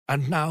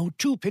And now,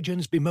 two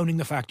pigeons bemoaning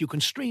the fact you can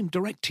stream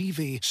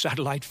DirecTV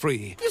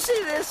satellite-free. You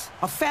see this?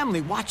 A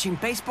family watching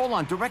baseball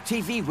on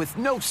DirecTV with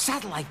no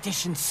satellite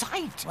dish in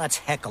sight. Let's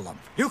heckle them.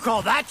 You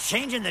call that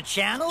changing the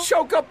channel?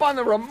 Choke up on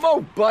the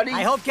remote, buddy.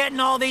 I hope getting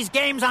all these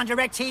games on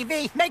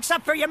DirecTV makes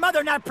up for your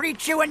mother not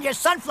pre-chewing your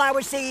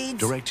sunflower seeds.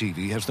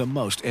 DirecTV has the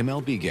most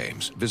MLB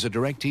games. Visit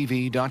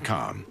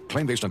DirecTV.com.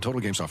 Claim based on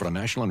total games offered on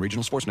national and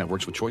regional sports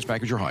networks with choice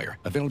package or higher.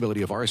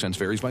 Availability of RSNs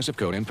varies by zip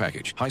code and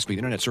package. High-speed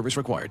internet service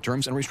required.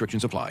 Terms and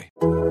restrictions apply.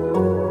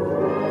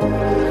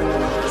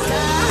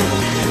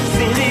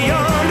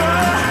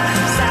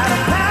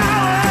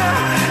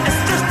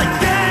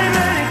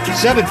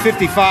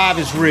 755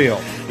 is real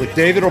with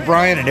David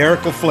O'Brien and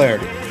Eric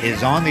O'Flaherty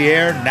is on the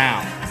air now.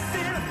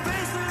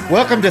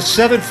 Welcome to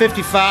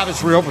 755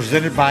 is real,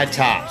 presented by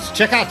Topps.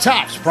 Check out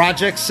Topps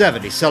Project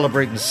 70,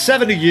 celebrating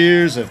 70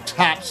 years of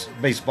Topps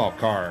baseball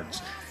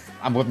cards.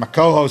 I'm with my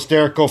co-host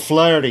Eric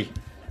O'Flaherty,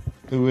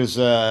 who is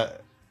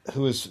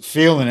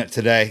feeling it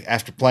today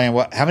after playing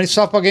how many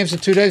softball games in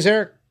 2 days,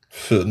 Eric?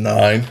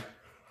 9.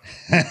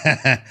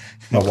 My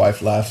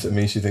wife laughs at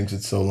me. She thinks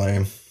it's so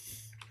lame.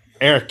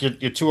 Eric,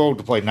 you're too old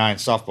to play 9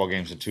 softball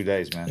games in 2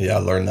 days, man. Yeah, I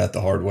learned that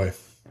the hard way.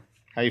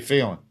 How you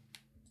feeling?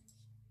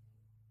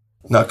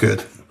 Not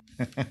good.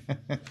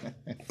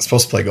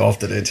 Supposed to play golf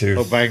today, too.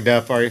 Oh, banged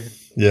up, are you?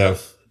 Yeah.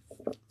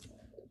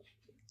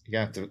 You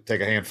got to take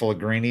a handful of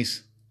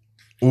greenies?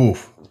 Ooh,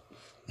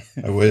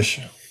 I wish.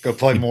 Go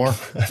play more?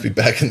 I'd be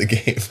back in the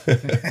game.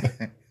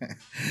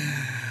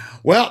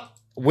 Well,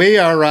 we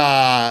are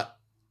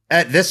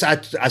at this.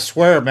 I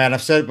swear, man,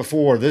 I've said it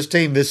before. This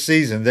team this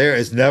season, there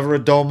is never a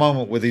dull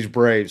moment with these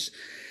Braves.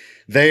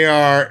 They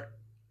are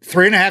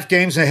 3.5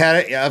 games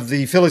ahead of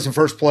the Phillies in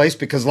first place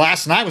because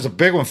last night was a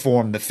big one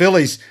for them. The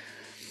Phillies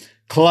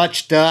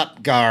clutched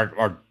up,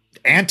 or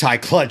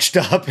anti-clutched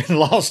up, and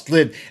lost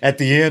at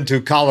the end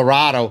to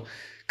Colorado.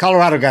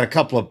 Colorado got a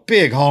couple of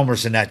big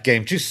homers in that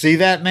game. Did you see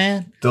that,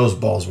 man? Those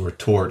balls were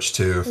torched,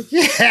 too.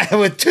 Yeah,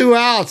 with 2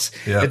 outs.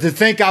 Yeah. And to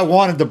think I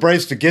wanted the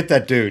Braves to get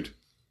that dude.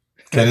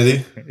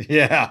 Kennedy?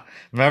 Yeah.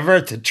 Remember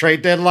at the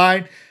trade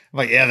deadline? I'm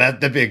like, yeah,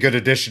 that'd be a good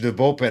addition to the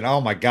bullpen.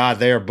 Oh, my God,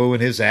 they are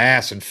booing his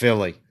ass in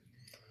Philly.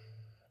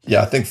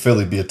 Yeah, I think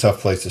Philly'd be a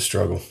tough place to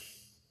struggle.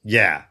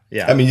 Yeah.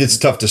 I mean, it's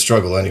tough to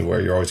struggle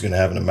anywhere. You're always going to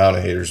have an amount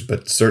of haters,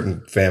 but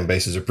certain fan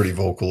bases are pretty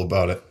vocal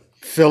about it.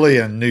 Philly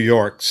and New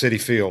York, Citi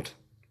Field.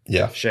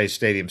 Yeah. Shea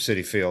Stadium,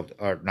 Citi Field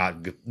are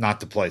not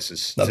the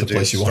places. Not the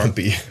place you want to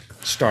be.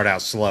 Start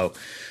out slow.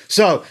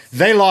 So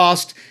they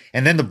lost,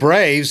 and then the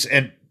Braves,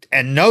 and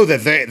know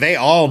that they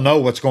all know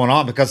what's going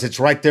on because it's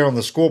right there on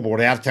the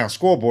scoreboard, the out-of-town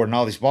scoreboard in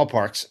all these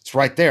ballparks. It's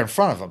right there in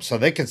front of them. So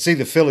they can see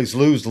the Phillies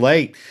lose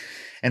late.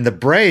 And the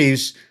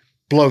Braves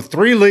blow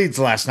 3 leads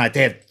last night.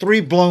 They had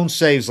 3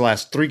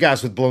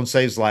 guys with blown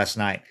saves last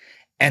night.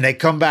 And they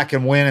come back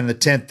and win in the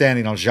 10th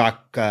inning on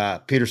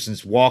Jacques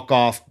Peterson's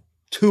walk-off,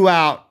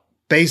 2-out,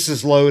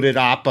 bases loaded,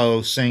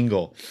 Oppo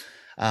single.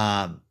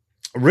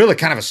 Really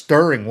kind of a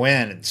stirring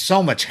win. And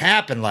so much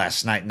happened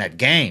last night in that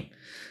game.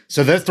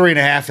 So they're 3.5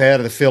 ahead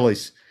of the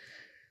Phillies.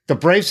 The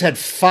Braves had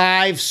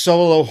 5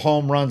 solo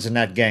home runs in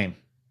that game.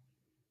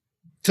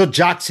 Till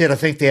Jacques hit, I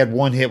think they had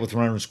 1 hit with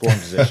runner in scoring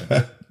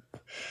position.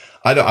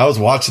 I was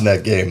watching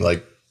that game.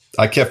 Like,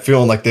 I kept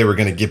feeling like they were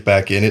going to get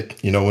back in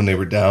it, when they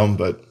were down,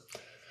 but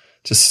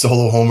just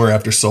solo homer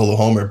after solo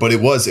homer. But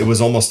it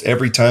was almost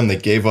every time they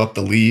gave up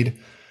the lead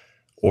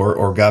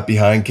or got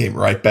behind, came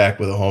right back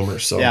with a homer.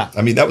 So, yeah.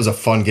 I mean, that was a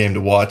fun game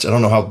to watch. I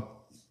don't know how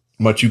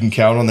much you can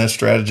count on that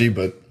strategy,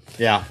 but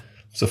yeah,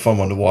 it's a fun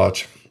one to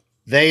watch.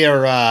 They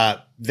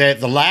are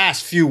the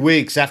last few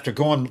weeks, after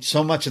going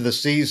so much of the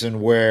season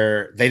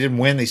where they didn't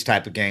win these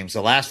type of games,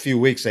 the last few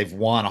weeks they've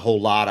won a whole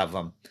lot of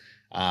them.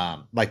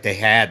 Like they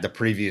had the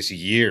previous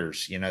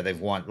years, they've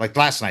won. Like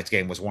last night's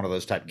game was one of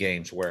those type of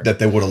games where that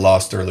they would have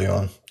lost early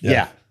on.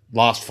 Yeah,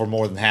 lost for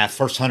more than half,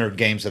 first 100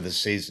 games of the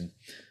season.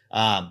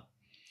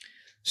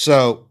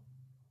 So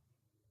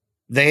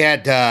they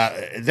had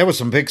there was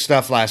some big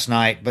stuff last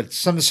night, but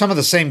some of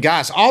the same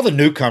guys, all the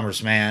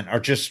newcomers, man, are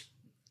just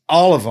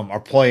all of them are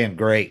playing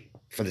great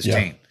for this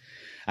team.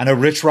 I know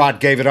Rich Rod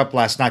gave it up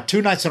last night.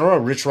 2 nights in a row,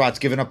 Rich Rod's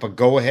given up a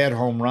go-ahead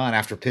home run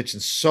after pitching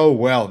so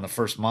well in the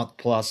first month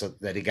plus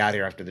that he got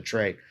here after the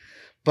trade.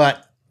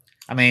 But,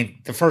 I mean,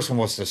 the first one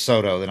was to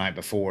Soto the night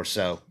before,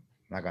 so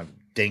I'm not going to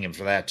ding him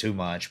for that too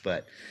much.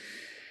 But,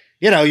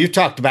 you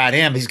talked about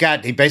him.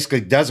 He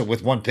basically does it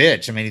with 1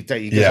 pitch. I mean,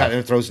 he goes out there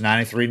and throws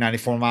 93,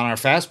 94-mile-an-hour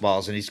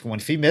fastballs, and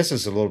if he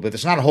misses a little bit,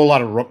 there's not a whole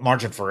lot of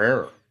margin for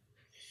error.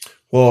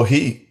 Well,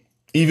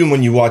 even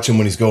when you watch him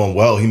when he's going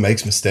well, he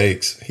makes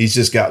mistakes. He's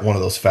just got one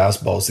of those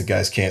fastballs that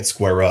guys can't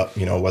square up,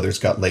 whether it's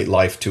got late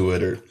life to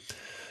it or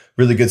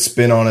really good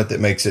spin on it that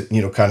makes it,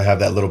 kind of have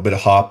that little bit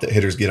of hop that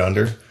hitters get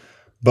under.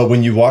 But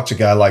when you watch a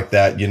guy like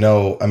that,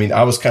 I mean,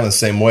 I was kind of the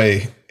same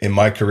way in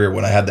my career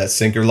when I had that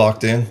sinker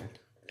locked in.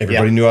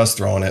 Everybody knew I was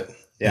throwing it,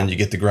 and you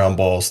get the ground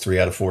balls 3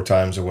 out of 4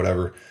 times or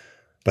whatever.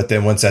 But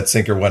then once that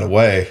sinker went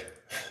away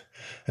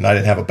and I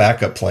didn't have a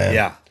backup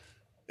plan,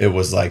 it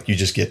was like you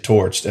just get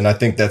torched. And I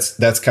think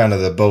that's kind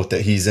of the boat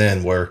that he's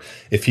in, where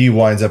if he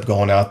winds up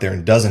going out there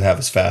and doesn't have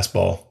his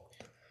fastball,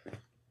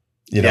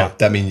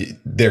 that means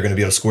they're going to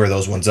be able to square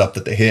those ones up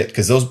that they hit,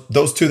 because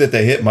those two that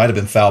they hit might have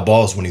been foul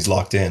balls when he's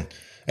locked in,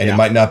 and it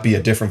might not be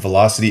a different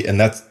velocity. And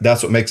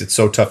that's what makes it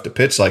so tough to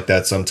pitch like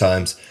that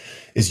sometimes,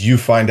 is you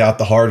find out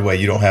the hard way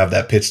you don't have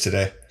that pitch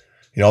today.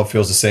 It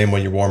feels the same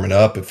when you're warming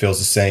up. It feels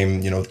the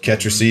same, the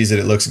catcher sees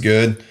it looks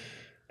good,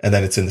 and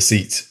then it's in the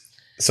seats.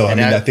 So,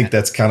 I think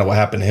that's kind of what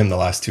happened to him the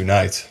last two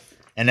nights.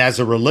 And as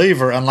a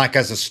reliever, unlike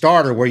as a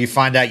starter, where you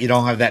find out you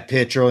don't have that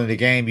pitch early in the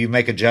game, you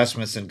make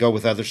adjustments and go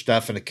with other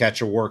stuff, and the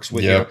catcher works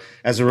with you.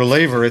 As a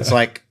reliever, it's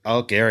like,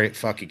 oh, Gary,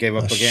 you gave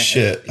up again.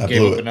 Shit, you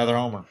gave up another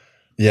homer.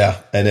 Yeah,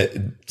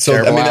 and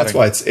that's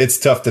why it's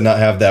tough to not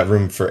have that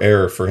room for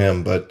error for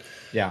him. But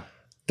yeah,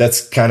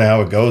 that's kind of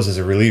how it goes as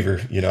a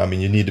reliever.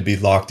 You need to be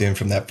locked in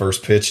from that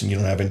first pitch, and you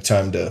don't have any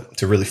time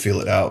to really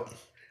feel it out.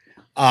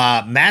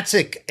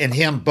 Matzik and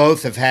him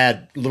both have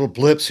had little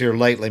blips here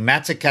lately.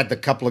 Matzik had the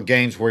couple of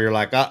games where you're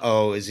like,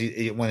 is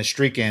he, when the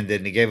streak ended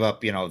and he gave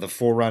up, the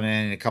 4-run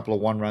inning and a couple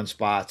of 1-run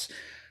spots,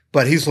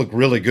 but he's looked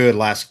really good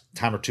last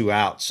time or two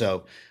out.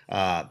 So,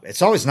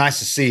 it's always nice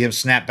to see him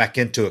snap back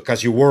into it,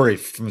 because you worry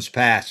from his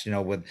past,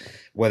 with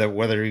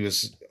whether he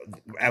was,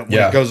 when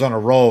he goes on a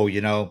roll,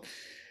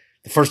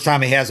 the first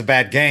time he has a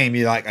bad game,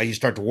 you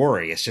start to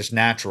worry. It's just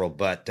natural,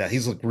 but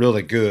he's looked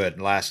really good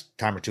last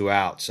time or two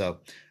out. So,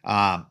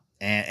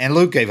 and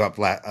Luke gave up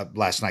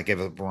last night,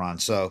 gave up a run.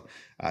 So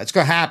it's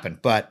going to happen.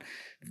 But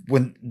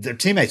when their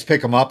teammates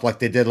pick them up like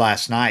they did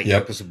last night,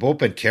 because the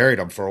bullpen carried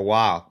them for a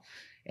while.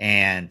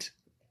 And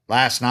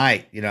last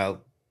night, the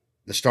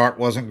start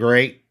wasn't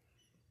great.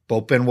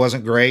 Bullpen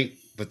wasn't great.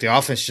 But the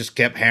offense just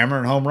kept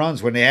hammering home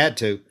runs when they had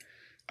to.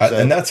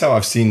 And that's how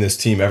I've seen this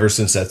team ever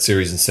since that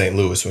series in St.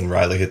 Louis when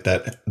Riley hit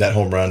that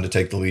home run to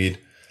take the lead.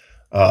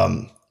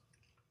 The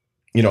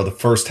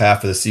first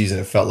half of the season,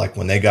 it felt like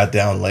when they got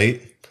down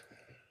late,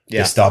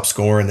 they stopped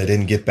scoring. They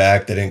didn't get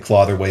back. They didn't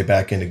claw their way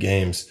back into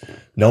games.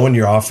 Knowing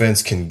your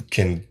offense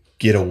can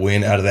get a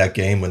win out of that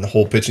game when the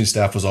whole pitching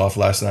staff was off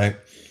last night.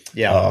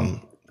 Yeah.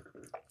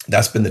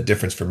 That's been the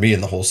difference for me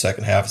in the whole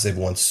second half, is they've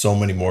won so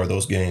many more of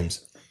those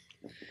games.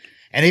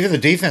 And even the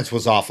defense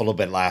was off a little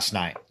bit last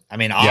night. I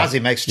mean, Ozzie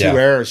makes 2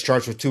 errors,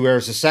 charged with 2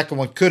 errors. The second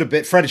one could have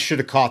been, Freddie should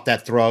have caught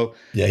that throw.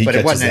 Yeah, but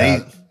it wasn't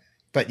that.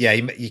 But yeah,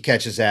 he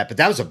catches that. But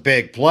that was a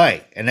big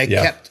play. And they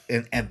kept,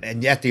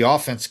 and yet the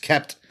offense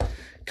kept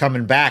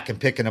coming back and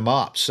picking them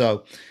up.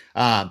 So,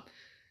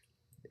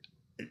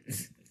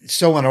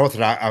 so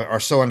unorthodox or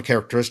so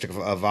uncharacteristic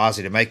of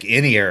Ozzie to make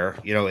any error,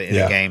 in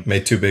a game.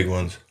 Made 2 big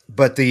ones.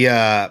 But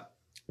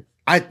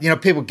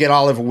people get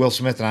all over Will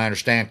Smith, and I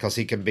understand, because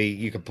you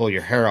can pull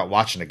your hair out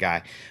watching the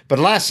guy. But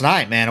last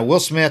night, man, Will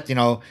Smith,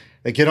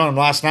 they get on him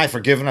last night for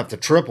giving up the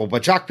triple.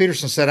 But Jock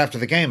Peterson said after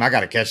the game, I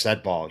got to catch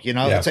that ball.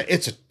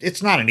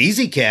 It's not an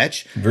easy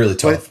catch. Really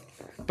tough.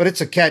 But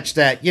it's a catch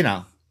that,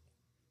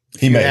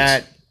 he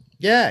makes.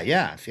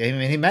 Yeah. I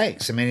mean, he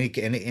makes. I mean,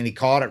 he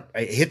caught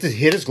it. Hit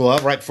his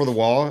glove right before the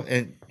wall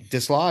and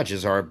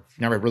dislodges, or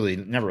never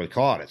really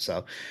caught it.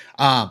 So,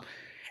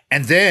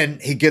 and then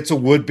he gets a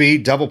would-be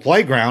double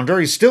play grounder.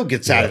 He still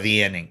gets out of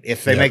the inning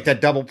if they make that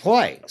double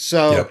play.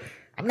 So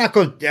I'm not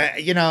going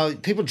to,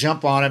 people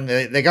jump on him.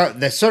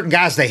 There's certain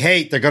guys they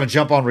hate, they're going to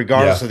jump on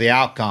regardless of the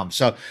outcome.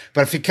 So,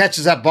 but if he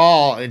catches that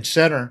ball in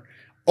center,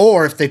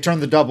 or if they turn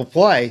the double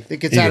play, it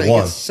gets out of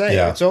the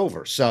save. It's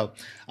over. So,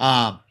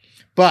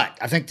 but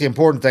I think the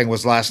important thing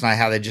was last night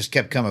how they just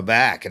kept coming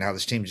back, and how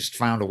this team just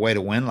found a way to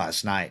win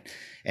last night.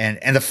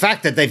 And the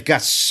fact that they've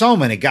got so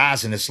many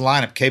guys in this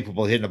lineup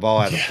capable of hitting the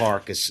ball out of the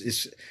park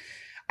is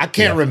I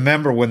can't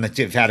remember when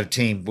they've had a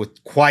team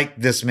with quite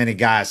this many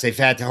guys. They've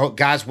had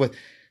guys with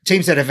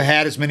teams that have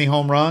had as many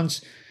home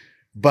runs,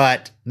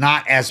 but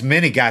not as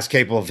many guys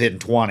capable of hitting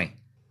 20.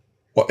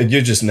 Well,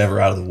 you're just never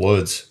out of the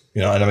woods,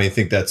 and I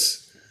think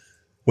that's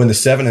when the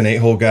 7 and 8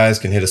 hole guys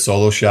can hit a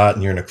solo shot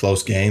and you're in a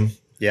close game.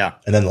 Yeah.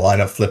 And then the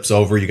lineup flips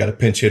over. You got a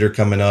pinch hitter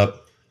coming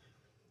up.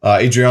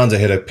 Adrianza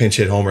hit a pinch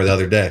hit homer the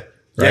other day,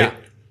 right? Yeah.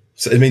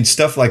 So, I mean,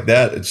 stuff like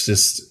that,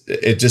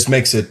 it just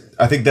makes it,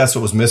 I think that's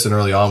what was missing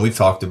early on. We've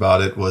talked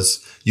about it,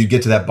 was you'd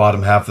get to that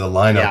bottom half of the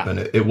lineup, and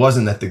it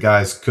wasn't that the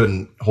guys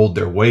couldn't hold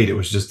their weight. It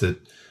was just that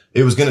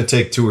it was going to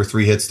take 2 or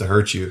 3 hits to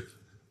hurt you.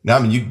 Now,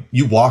 I mean,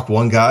 you walk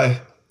one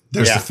guy,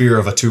 there's the fear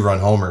of a 2-run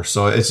homer.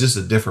 So it's just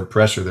a different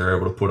pressure they're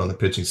able to put on the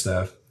pitching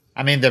staff.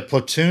 I mean, they're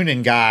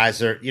platooning guys.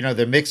 They're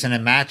mixing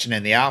and matching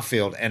in the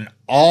outfield, and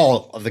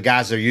all of the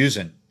guys they're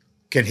using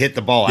can hit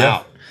the ball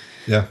out.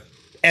 Yeah.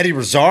 Eddie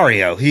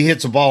Rosario, he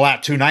hits a ball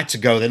out 2 nights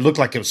ago that looked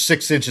like it was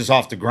 6 inches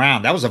off the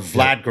ground. That was a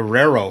Vlad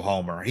Guerrero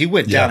homer. He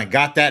went down and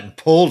got that and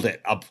pulled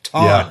it a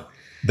ton. Yeah.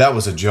 That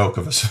was a joke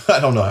of us.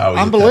 I don't know how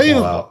he Unbelievable. hit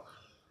that ball out.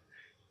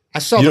 I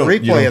saw the replay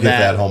you don't of get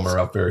that homer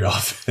up very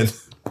often.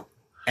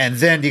 And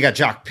then you got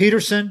Jock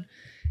Peterson.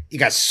 You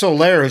got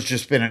Soler, who's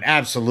just been an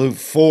absolute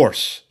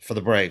force for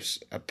the Braves.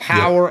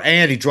 Power,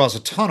 and he draws a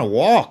ton of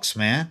walks,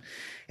 man.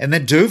 And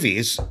then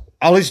Duvey,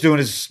 all he's doing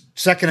is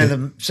second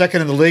in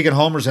the league in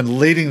homers and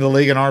leading the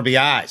league in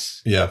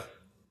RBIs. Yeah.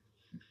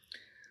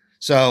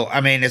 So, I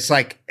mean, it's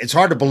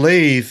hard to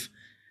believe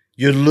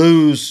you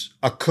lose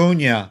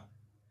Acuna,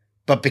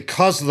 but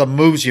because of the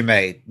moves you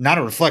made, not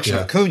a reflection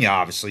of Acuna,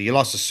 obviously. You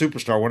lost a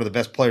superstar, one of the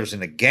best players in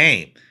the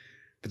game.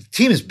 But the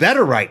team is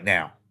better right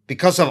now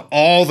because of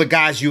all the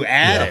guys you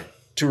added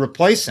to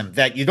replace him,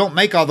 that you don't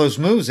make all those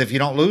moves if you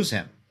don't lose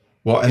him.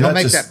 Well, and you don't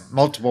make that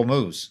multiple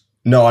moves.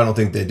 No, I don't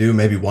think they do.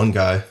 Maybe one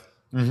guy,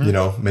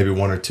 maybe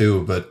one or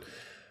two. But,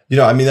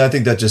 I mean, I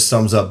think that just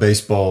sums up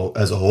baseball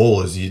as a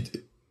whole is you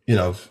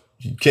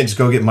can't just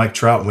go get Mike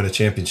Trout and win a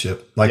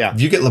championship.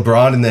 If you get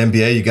LeBron in the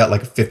NBA, you got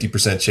like a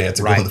 50% chance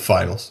of going to the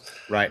finals.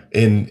 Right.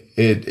 And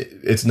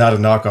it's not a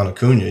knock on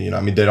Acuna.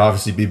 I mean, they'd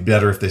obviously be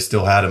better if they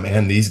still had him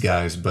and these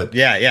guys. But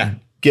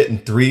getting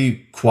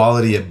 3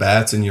 quality at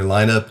bats in your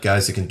lineup,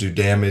 guys that can do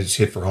damage,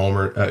 hit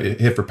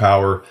for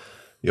power,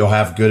 you'll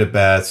have good at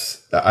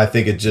bats. I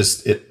think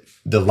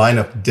the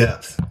lineup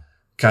depth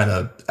kind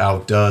of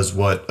outdoes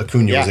what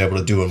Acuna was able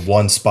to do in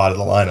one spot of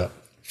the lineup.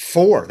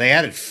 4. They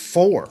added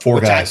 4. 4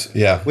 guys,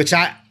 Which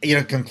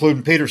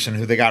concluding Peterson,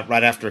 who they got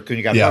right after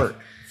Acuna got hurt.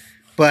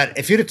 But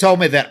if you'd have told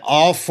me that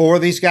all 4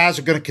 of these guys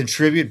are going to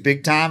contribute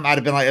big time, I'd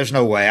have been like, there's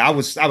no way. I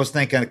was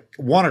thinking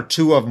 1 or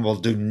 2 of them will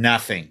do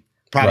nothing,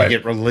 probably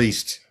get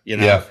released,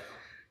 Yeah.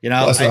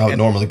 Well, that's not how it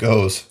normally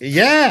goes.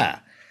 Yeah.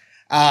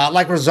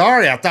 Like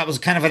Rosario, I thought was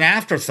kind of an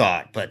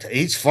afterthought, but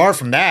he's far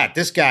from that.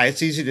 This guy,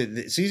 it's easy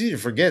to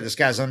forget. This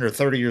guy's under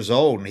 30 years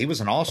old, and he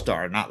was an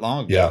all-star not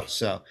long ago. Yeah.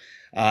 So,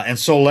 and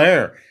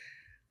Soler,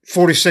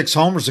 46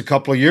 homers a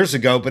couple of years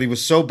ago, but he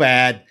was so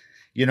bad,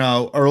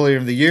 earlier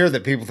in the year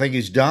that people think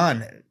he's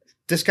done.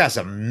 This guy's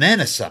a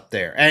menace up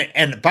there.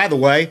 And by the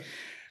way,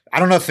 I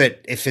don't know if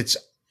it's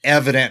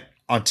evident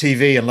on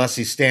TV unless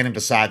he's standing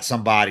beside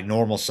somebody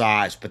normal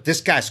size, but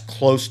this guy's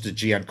close to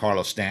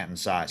Giancarlo Stanton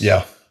size.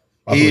 Yeah.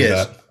 He is.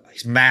 That.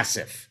 He's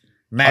massive.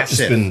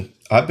 Massive.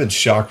 I've been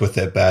shocked with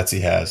the bats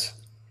he has.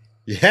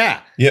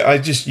 Yeah. Yeah,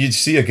 you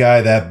see a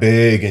guy that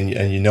big and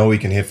he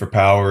can hit for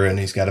power and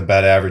he's got a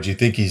bad average. You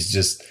think he's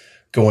just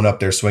going up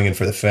there swinging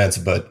for the fence.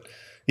 But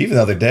even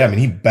the other day, I mean,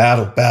 he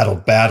battled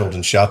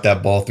and shot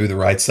that ball through the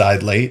right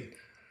side late.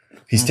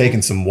 He's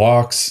taken some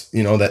walks.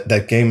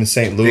 That game in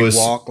St. Louis. Big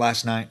walk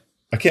last night.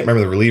 I can't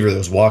remember the reliever that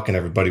was walking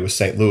everybody was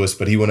St. Louis,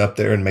 but he went up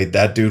there and made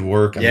that dude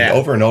work. I mean,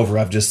 over and over,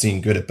 I've just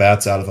seen good at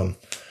bats out of him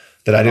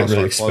that I didn't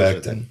really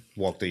expect. And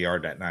walked the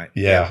yard that night.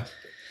 Yeah.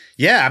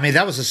 Yeah, I mean,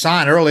 that was a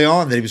sign early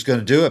on that he was going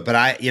to do it. But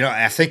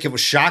I think it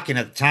was shocking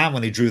at the time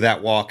when he drew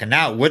that walk. And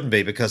now it wouldn't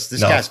be because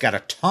this guy's got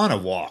a ton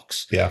of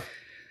walks. Yeah.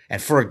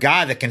 And for a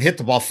guy that can hit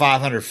the ball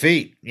 500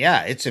 feet,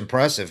 it's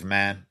impressive,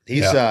 man.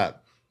 He's I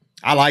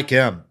like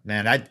him,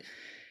 man.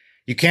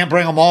 You can't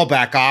bring them all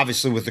back,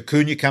 obviously, with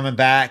Acuna coming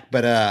back.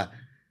 But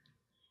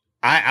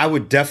I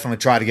would definitely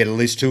try to get at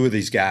least 2 of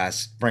these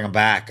guys, bring them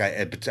back.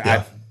 I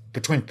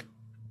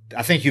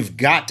think you've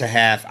got to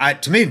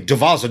have. To me,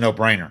 Duvall's a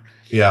no-brainer.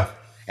 Yeah.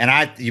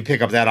 And you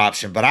pick up that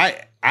option, but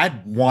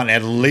I'd want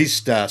at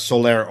least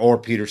Soler or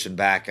Peterson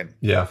back. And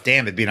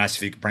damn, it'd be nice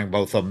if you could bring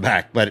both of them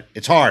back. But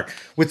it's hard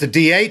with the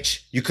DH.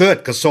 You could,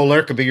 because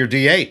Soler could be your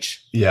DH.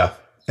 Yeah,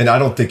 and I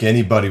don't think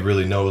anybody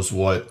really knows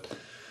what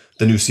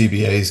the new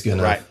CBA is going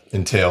to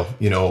entail.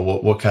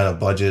 What kind of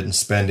budget and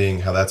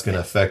spending, how that's going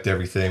to affect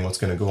everything, what's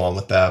going to go on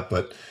with that.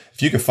 But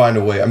if you can find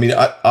a way, I mean,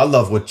 I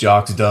love what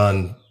Jock's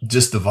done.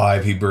 Just the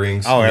vibe he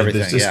brings. Oh,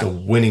 everything. There's just a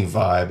winning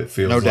vibe. It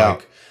feels no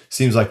doubt.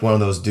 Seems like one of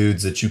those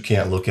dudes that you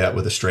can't look at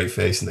with a straight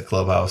face in the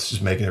clubhouse,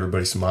 just making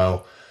everybody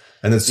smile.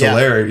 And then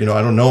Soler, I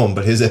don't know him,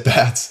 but his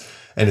at-bats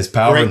and his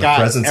power and the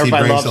presence he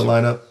brings to the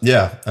lineup.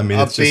 Yeah, I mean,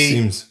 it just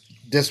seems...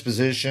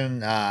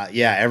 disposition.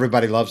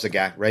 Everybody loves the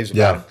guy, raves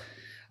about him.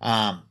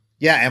 And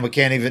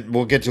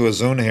we'll get to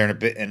Ozuna here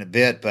in a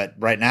bit, but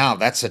right now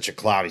that's such a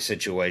cloudy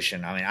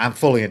situation. I mean, I'm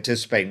fully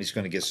anticipating he's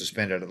going to get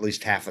suspended at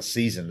least half a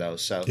season, though.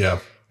 So,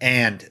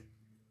 and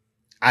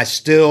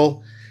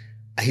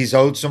he's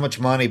owed so much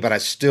money, but I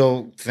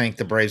still think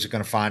the Braves are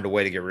going to find a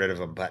way to get rid of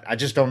him. But I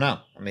just don't know.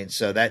 I mean,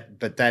 you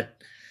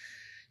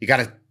got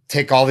to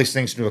take all these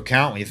things into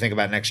account when you think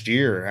about next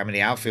year, how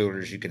many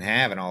outfielders you can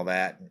have and all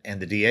that,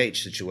 and the DH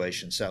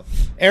situation. So,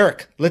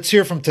 Eric, let's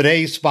hear from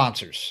today's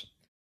sponsors.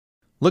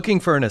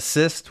 Looking for an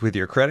assist with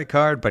your credit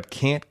card but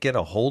can't get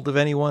a hold of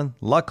anyone?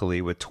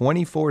 Luckily, with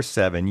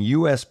 24/7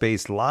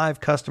 U.S.-based live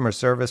customer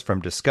service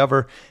from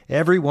Discover,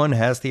 everyone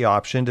has the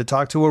option to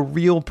talk to a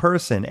real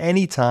person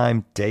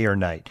anytime, day or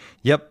night.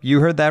 Yep,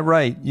 you heard that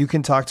right. You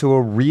can talk to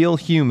a real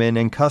human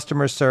in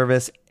customer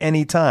service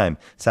anytime.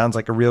 Sounds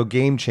like a real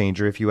game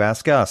changer if you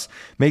ask us.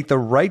 Make the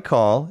right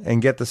call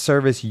and get the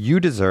service you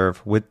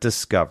deserve with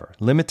Discover.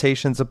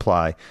 Limitations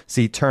apply.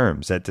 See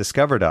terms at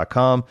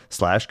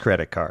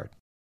discover.com/creditcard.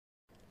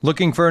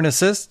 Looking for an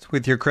assist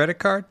with your credit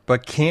card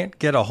but can't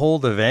get a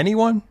hold of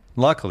anyone?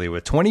 Luckily,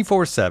 with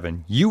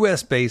 24/7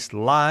 U.S.-based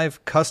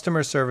live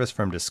customer service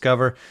from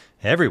Discover,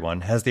 everyone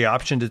has the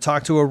option to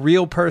talk to a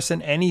real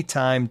person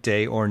anytime,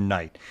 day or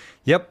night.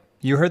 Yep,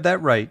 you heard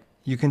that right.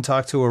 You can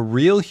talk to a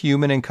real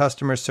human in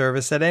customer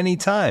service at any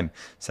time.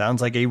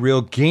 Sounds like a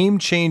real game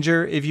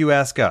changer if you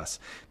ask us.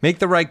 Make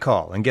the right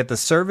call and get the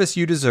service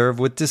you deserve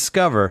with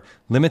Discover.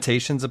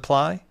 Limitations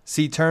apply.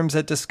 See terms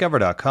at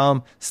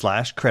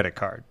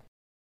discover.com/creditcard.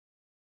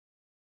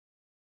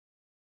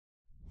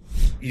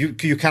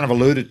 You kind of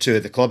alluded to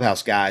it, the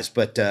clubhouse guys,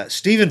 but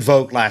Stephen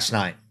Vogt last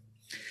night.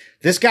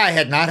 This guy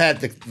had not had,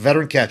 the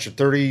veteran catcher,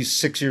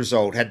 36 years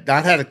old, had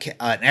not had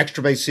an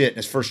extra base hit in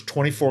his first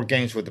 24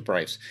 games with the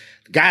Braves.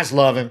 The guys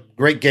love him.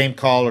 Great game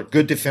caller,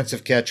 good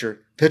defensive catcher.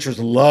 Pitchers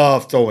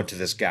love throwing to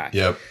this guy.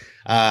 Yep.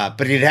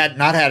 But he had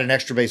not had an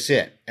extra base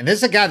hit. And this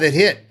is a guy that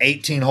hit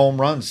 18 home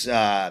runs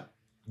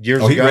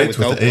years he ago rates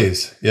with the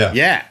A's.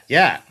 Yeah.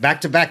 Yeah.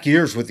 Back-to-back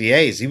years with the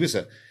A's. He was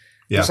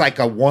He was like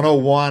a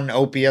 101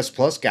 OPS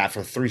plus guy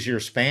for a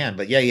 3-year span.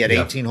 But yeah, he had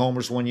 18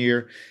 homers one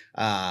year.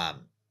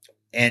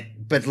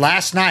 But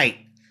last night,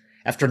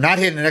 after not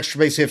hitting an extra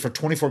base hit for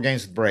 24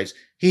 games with the Braves,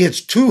 he hits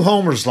 2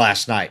 homers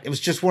last night. It was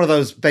just one of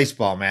those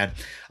baseball, man.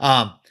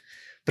 But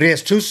he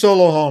has 2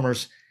 solo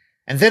homers.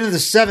 And then in the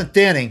 7th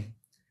inning,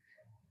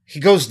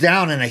 he goes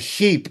down in a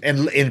heap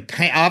and in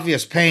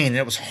obvious pain. And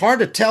it was hard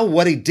to tell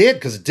what he did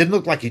because it didn't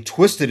look like he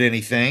twisted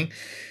anything.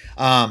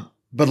 But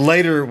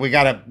later we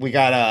got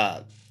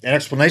an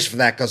explanation for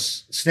that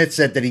because Snit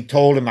said that he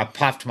told him I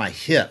popped my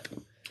hip.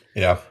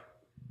 Yeah.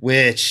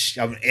 Which,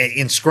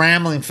 in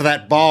scrambling for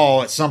that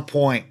ball at some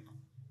point,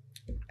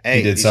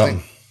 he did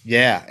something.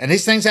 And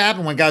these things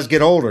happen when guys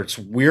get older. It's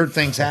weird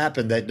things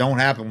happen that don't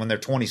happen when they're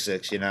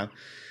 26, But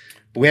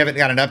we haven't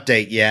got an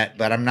update yet,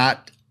 but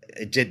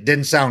it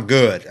didn't sound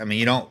good. I mean,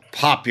 you don't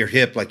pop your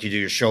hip like you do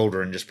your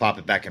shoulder and just pop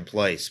it back in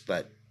place,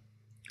 but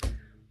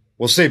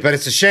we'll see. But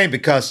it's a shame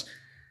because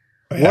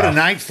what a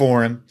night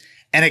for him.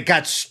 And it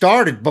got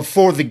started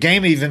before the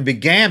game even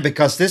began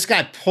because this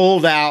guy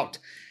pulled out.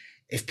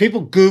 If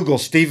people Google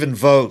Stephen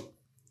Vogt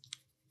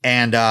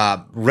and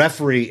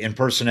referee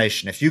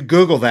impersonation, if you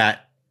Google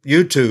that,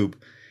 YouTube,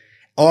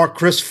 or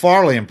Chris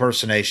Farley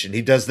impersonation,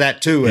 he does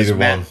that too. Either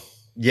one.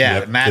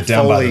 Yeah, yep. Matt Get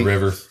down Foley. by the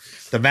river.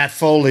 The Matt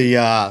Foley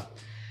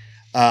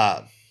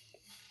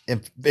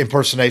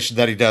impersonation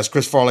that he does.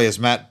 Chris Farley is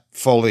Matt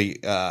Foley,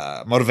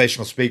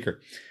 motivational speaker.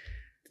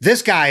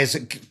 This guy is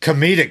a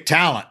comedic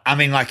talent. I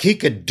mean, like he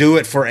could do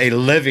it for a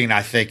living,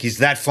 I think. He's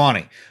that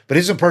funny. But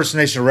his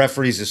impersonation of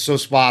referees is so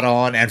spot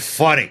on and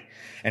funny.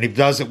 And he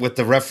does it with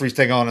the referee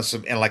thing on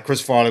and like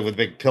Chris Farley with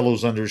big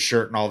pillows under his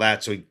shirt and all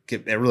that. So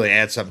it really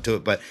adds something to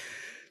it. But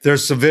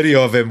there's some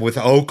video of him with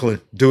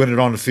Oakland doing it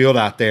on the field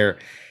out there.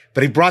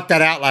 But he brought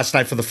that out last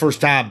night for the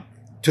first time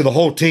to the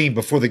whole team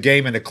before the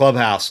game in the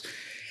clubhouse.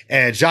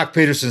 And Jock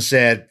Peterson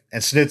said,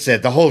 and Snit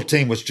said, the whole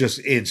team was just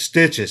in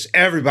stitches.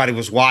 Everybody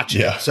was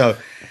watching it. So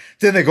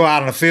then they go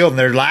out on the field and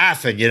they're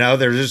laughing,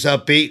 they're just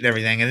upbeat and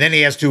everything. And then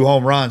he has 2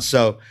 home runs.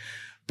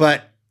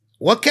 But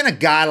what can a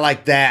guy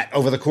like that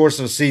over the course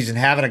of a season,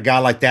 having a guy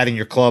like that in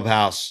your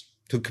clubhouse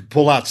who could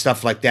pull out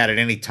stuff like that at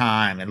any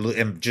time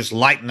and just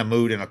lighten the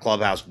mood in a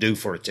clubhouse do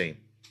for a team?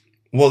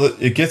 Well,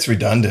 it gets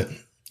redundant,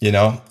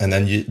 and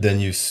then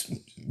you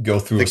go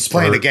through a spurt.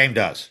 Playing the game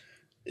does.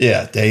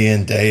 Yeah, day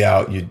in, day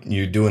out,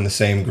 you're doing the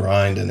same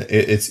grind, and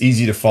it's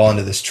easy to fall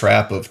into this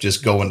trap of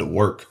just going to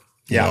work,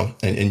 you know,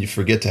 and you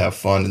forget to have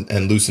fun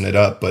and loosen it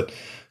up. But,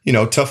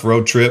 tough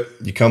road trip,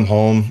 you come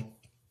home,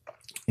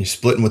 you're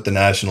splitting with the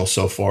Nationals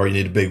so far, you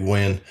need a big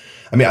win.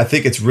 I mean, I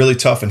think it's really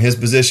tough in his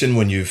position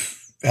when you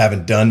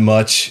haven't done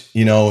much,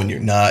 and you're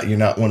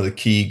not one of the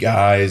key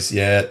guys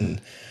yet,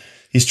 and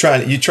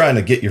you're trying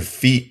to get your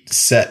feet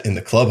set in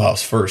the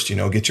clubhouse first,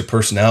 get your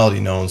personality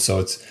known. So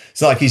it's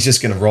not like he's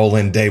just going to roll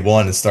in day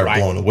one and start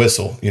blowing a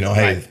whistle,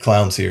 hey, the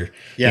clown's here.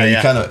 Yeah,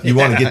 you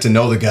want to get to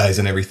know the guys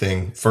and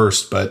everything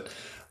first, but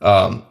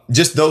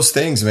just those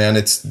things, man,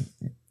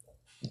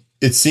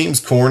 it seems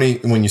corny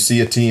when you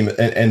see a team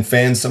and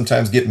fans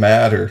sometimes get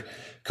mad or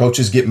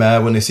coaches get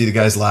mad when they see the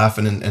guys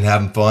laughing and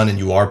having fun and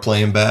you are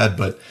playing bad.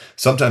 But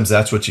sometimes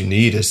that's what you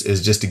need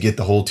is just to get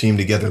the whole team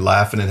together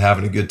laughing and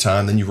having a good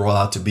time. Then you roll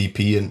out to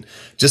BP and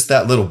just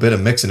that little bit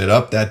of mixing it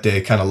up that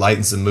day kind of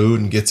lightens the mood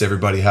and gets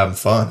everybody having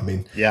fun. I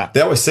mean,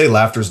 they always say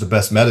laughter is the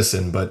best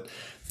medicine, but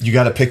you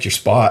got to pick your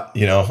spot,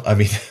 I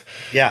mean,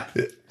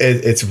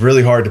 it's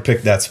really hard to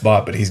pick that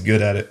spot, but he's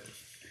good at it.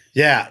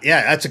 Yeah,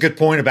 that's a good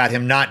point about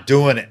him not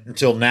doing it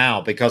until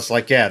now because,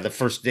 the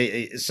first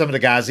day, some of the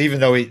guys, even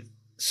though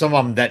some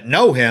of them that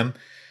know him,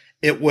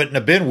 it wouldn't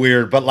have been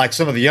weird, but like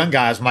some of the young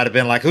guys might have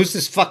been like, who's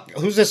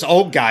this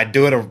old guy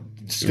doing a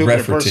stupid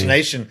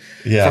impersonation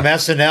from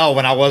SNL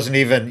when I wasn't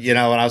even, when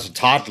I was a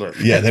toddler.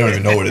 Yeah, they don't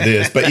even know what it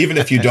is. But even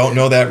if you don't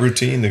know that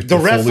routine, the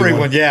referee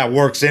one,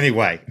 works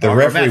anyway. The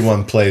referee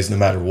one plays no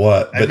matter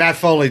what. And Matt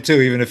Foley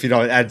too, even if you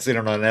hadn't seen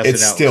him on SNL,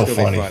 it's still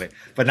funny.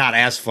 But not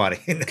as funny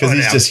because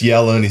he's just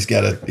yelling. He's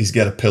got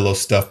a pillow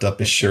stuffed up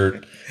his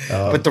shirt.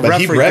 But the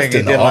referee thing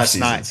he did last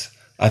night.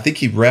 I think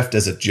he reffed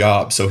as a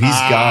job, so he's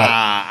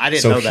I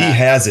didn't know that. So he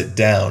has it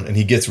down, and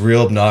he gets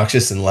real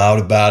obnoxious and loud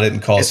about it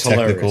and calls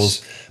technicals.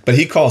 Hilarious. But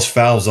he calls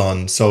fouls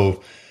on.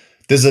 So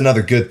this is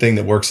another good thing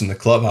that works in the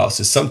clubhouse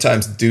is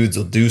sometimes dudes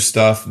will do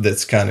stuff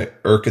that's kind of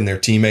irking their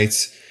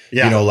teammates,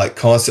 Yeah. You know, like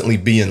constantly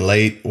being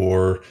late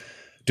or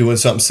doing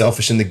something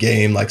selfish in the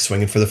game, like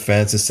swinging for the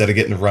fence instead of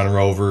getting a runner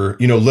over,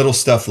 you know, little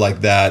stuff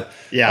like that.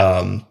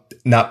 Yeah.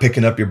 Not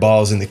picking up your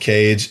balls in the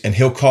cage, and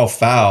he'll call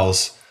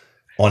fouls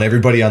on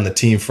everybody on the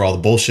team for all the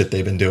bullshit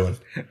they've been doing.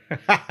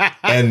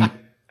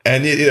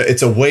 And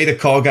it's a way to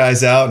call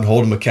guys out and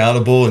hold them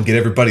accountable and get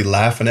everybody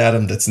laughing at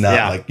them. That's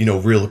not like, you know,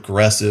 real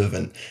aggressive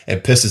and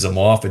pisses them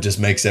off. It just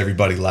makes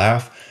everybody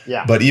laugh.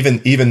 Yeah. But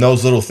even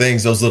those little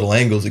things, those little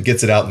angles, it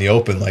gets it out in the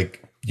open.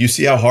 Like, you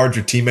see how hard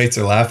your teammates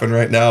are laughing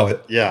right now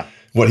at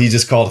what he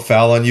just called a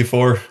foul on you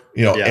for?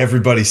 You know,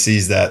 everybody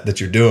sees that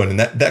you're doing. And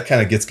that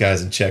kind of gets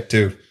guys in check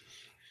too.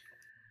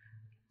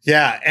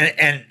 Yeah,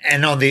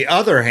 and on the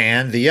other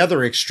hand, the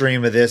other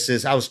extreme of this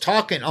is I was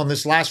talking on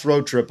this last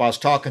road trip, I was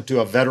talking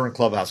to a veteran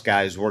clubhouse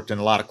guy who's worked in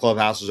a lot of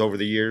clubhouses over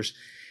the years,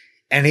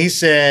 and he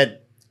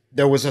said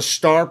there was a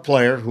star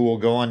player who will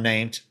go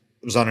unnamed,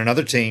 was on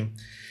another team.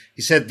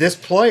 He said this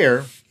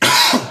player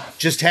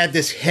just had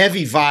this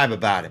heavy vibe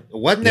about him. It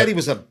wasn't that he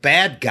was a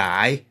bad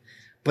guy,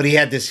 but he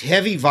had this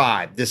heavy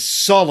vibe, this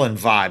sullen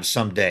vibe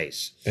some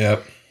days.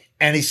 Yep.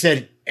 And he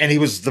said, and he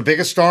was the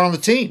biggest star on the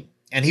team.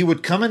 And he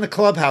would come in the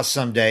clubhouse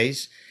some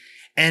days,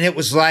 and it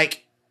was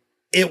like,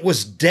 it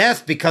was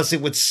death because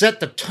it would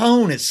set the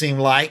tone, it seemed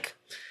like,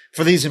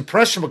 for these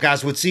impressionable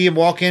guys. Would see him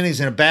walk in,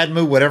 he's in a bad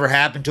mood, whatever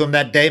happened to him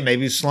that day,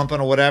 maybe he's slumping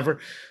or whatever,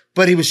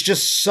 but he was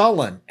just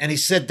sullen. And he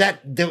said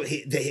that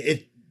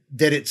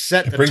it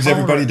set the tone. It brings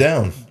everybody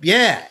down.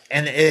 Yeah,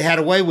 and it had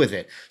a way with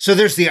it. So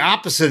there's the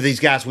opposite of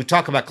these guys. We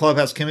talk about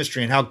clubhouse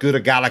chemistry and how good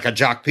a guy like a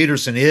Jock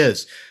Peterson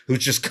is, who's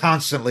just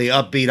constantly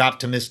upbeat,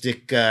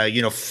 optimistic,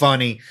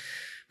 funny.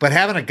 But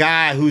having a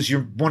guy who's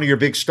one of your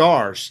big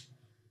stars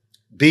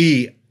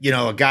be,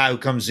 a guy who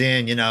comes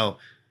in,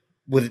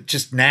 with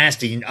just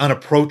nasty and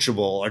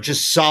unapproachable or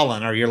just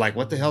sullen, or you're like,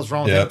 what the hell's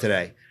wrong with him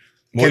today?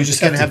 Well, you just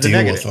have to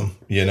deal with them,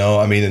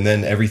 I mean, and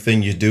then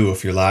everything you do,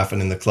 if you're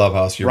laughing in the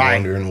clubhouse, you're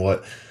wondering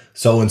what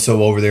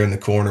so-and-so over there in the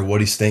corner,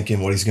 what he's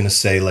thinking, what he's going to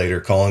say later,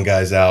 calling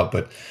guys out.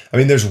 But I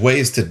mean, there's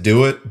ways to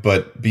do it,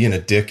 but being a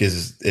dick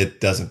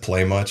it doesn't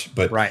play much.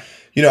 But,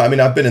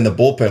 I've been in the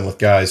bullpen with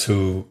guys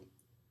who,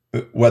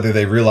 whether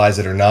they realize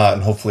it or not,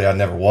 and hopefully I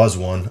never was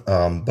one,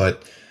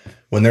 but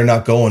when they're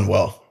not going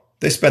well,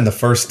 they spend the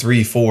first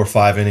 3, 4,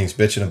 5 innings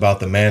bitching about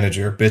the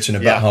manager, bitching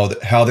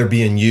about how they're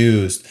being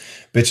used,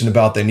 bitching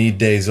about they need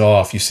days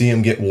off. You see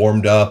them get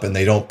warmed up and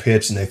they don't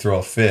pitch and they throw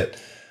a fit.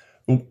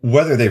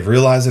 Whether they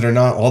realize it or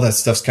not, all that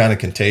stuff's kind of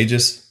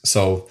contagious.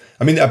 So,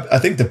 I mean, I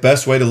think the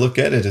best way to look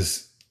at it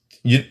is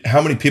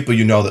how many people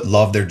that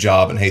love their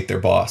job and hate their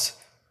boss.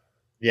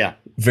 Yeah.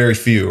 Very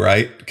few,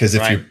 right? Because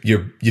if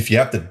you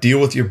have to deal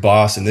with your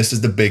boss and this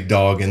is the big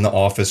dog in the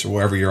office or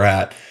wherever you're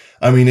at,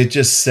 I mean, it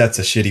just sets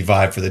a shitty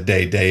vibe for the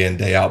day in,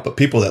 day out. But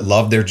people that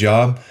love their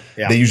job,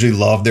 they usually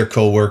love their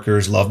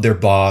coworkers, love their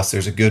boss.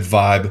 There's a good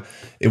vibe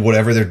in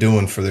whatever they're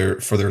doing for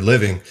their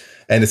living.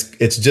 And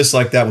it's just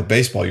like that with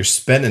baseball. You're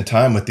spending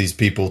time with these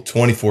people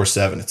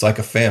 24/7. It's like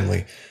a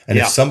family. And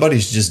if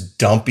somebody's just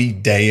dumpy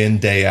day in,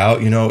 day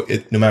out, no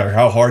matter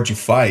how hard you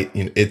fight,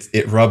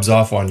 it rubs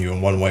off on you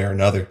in one way or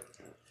another.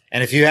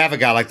 And if you have a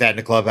guy like that in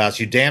the clubhouse,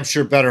 you damn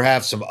sure better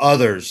have some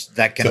others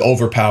that can to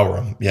overpower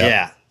him.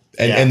 Yeah.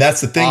 And that's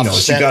the thing, though,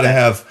 is you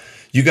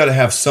got to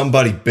have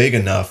somebody big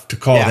enough to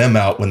call them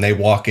out when they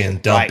walk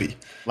in dumpy. Right.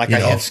 Like a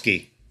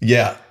Hinske.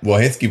 Yeah. Well,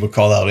 Hinske would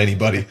call out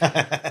anybody,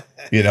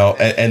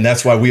 and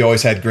that's why we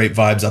always had great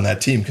vibes on that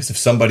team. Because if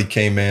somebody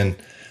came in,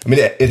 I mean,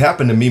 it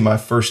happened to me my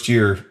first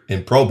year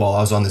in pro ball.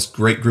 I was on this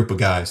great group of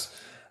guys,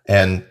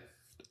 and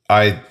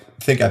I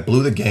think I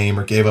blew the game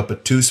or gave up a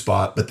 2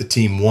 spot, but the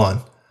team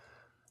won.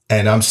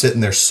 And I'm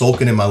sitting there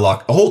sulking in my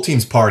locker. The whole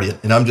team's partying.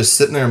 And I'm just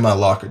sitting there in my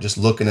locker, just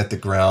looking at the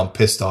ground,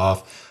 pissed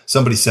off.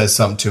 Somebody says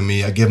something to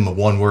me. I give them a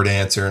 1-word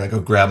answer and I go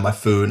grab my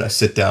food and I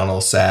sit down all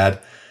sad.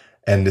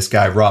 And this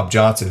guy, Rob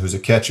Johnson, who's a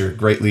catcher,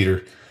 great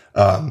leader,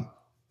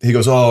 he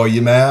goes, "Oh, are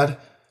you mad?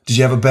 Did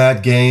you have a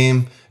bad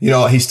game?"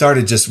 He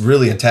started just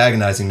really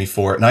antagonizing me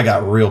for it. And I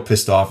got real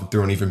pissed off and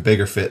threw an even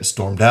bigger fit and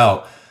stormed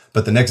out.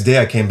 But the next day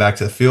I came back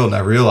to the field and I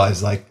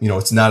realized,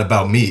 it's not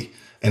about me.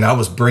 And I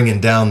was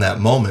bringing down that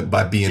moment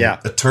by being a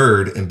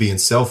turd and being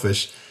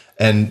selfish.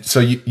 And so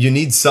you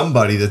need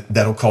somebody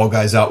that'll call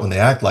guys out when they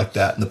act like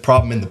that. And the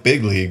problem in the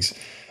big leagues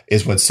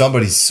is when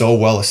somebody's so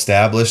well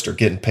established or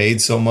getting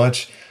paid so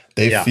much,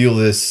 they feel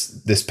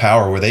this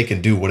power where they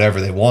can do whatever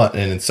they want.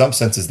 And in some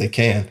senses they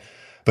can.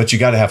 But you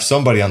got to have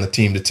somebody on the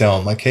team to tell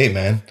them, like, hey,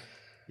 man,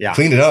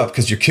 clean it up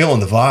because you're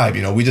killing the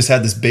vibe. We just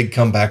had this big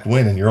comeback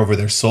win and you're over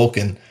there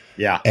sulking.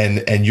 Yeah.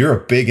 And you're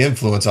a big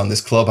influence on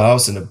this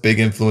clubhouse and a big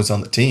influence on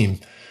the team.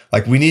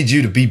 Like, we need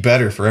you to be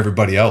better for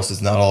everybody else.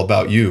 It's not all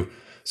about you.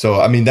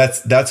 So, I mean,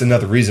 that's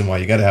another reason why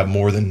you got to have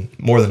more than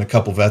a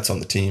couple vets on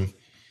the team.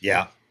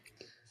 Yeah.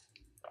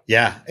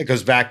 Yeah. It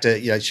goes back to,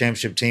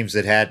 championship teams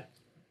that had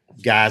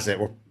guys that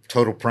were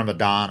total prima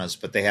donnas,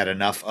 but they had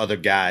enough other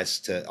guys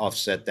to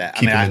offset that.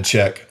 Keep them in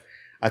check.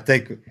 I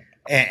think,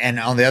 and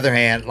on the other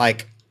hand,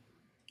 like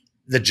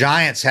the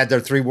Giants had their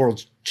 3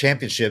 world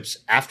championships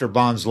after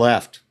Bonds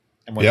left.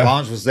 And when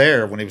Bonds was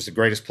there, when he was the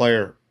greatest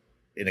player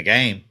in a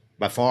game,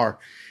 by far.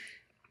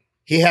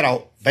 He had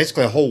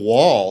basically a whole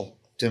wall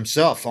to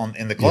himself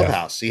in the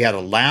clubhouse. Yeah. He had a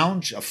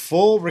lounge, a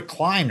full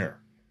recliner,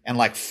 and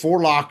like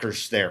 4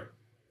 lockers there.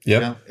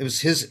 Yep. You know, it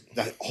was his.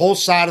 The whole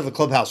side of the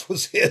clubhouse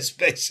was his,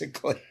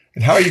 basically.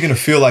 And how are you going to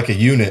feel like a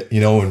unit,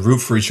 and root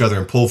for each other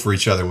and pull for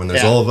each other when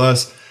there's all of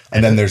us,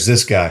 and then there's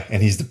this guy,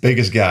 and he's the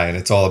biggest guy, and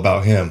it's all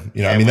about him.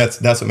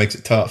 That's what makes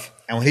it tough.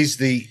 And when he's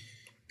the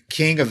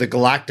king of the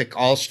Galactic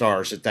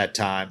All-Stars at that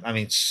time, I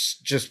mean,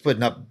 just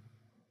putting up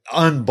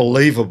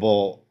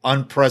unbelievable,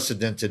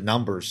 unprecedented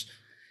numbers.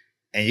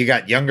 And you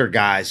got younger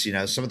guys, you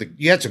had some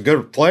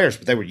good players,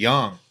 but they were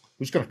young.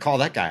 Who's going to call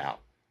that guy out?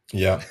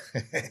 Yeah.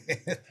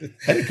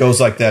 And it goes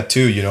like that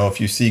too.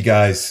 If you see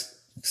guys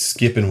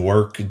skipping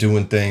work,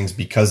 doing things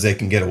because they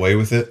can get away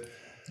with it.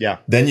 Yeah.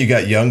 Then you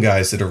got young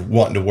guys that are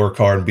wanting to work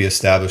hard and be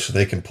established so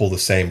they can pull the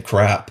same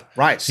crap.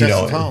 Right.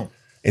 Sets the tone.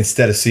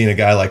 Instead of seeing a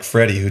guy like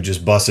Freddie who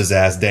just busts his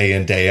ass day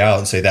in, day out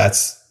and say,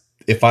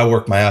 if I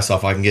work my ass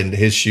off, I can get into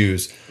his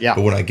shoes. Yeah.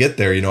 But when I get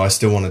there, I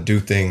still want to do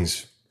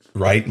things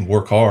right and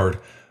work hard.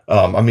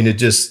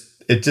 Leadership's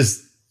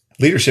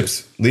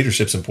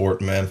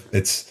important, man.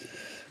 It's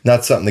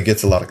not something that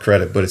gets a lot of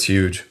credit, but it's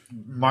huge.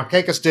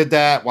 Markakis did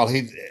that while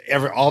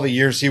all the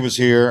years he was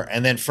here,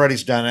 and then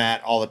Freddie's done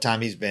that all the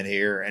time he's been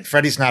here. And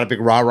Freddie's not a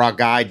big rah-rah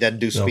guy, doesn't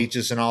do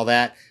speeches and all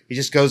that. He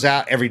just goes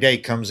out every day,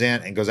 comes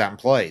in and goes out and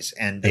plays.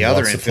 And the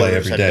other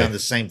infielders have done the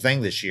same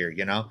thing this year,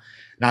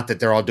 Not that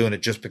they're all doing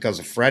it just because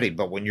of Freddie,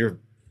 but when your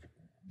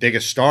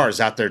biggest star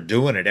is out there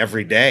doing it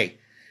every day,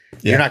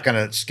 you're not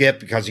going to skip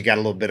because you got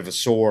a little bit of a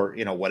sore,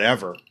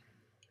 whatever.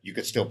 You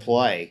could still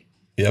play.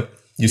 Yep.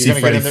 You see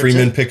Freddie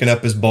Freeman picking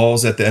up his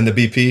balls at the end of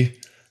BP,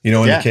 in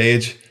the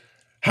cage.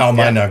 How am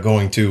I not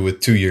going to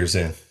with 2 years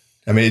in?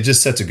 I mean, it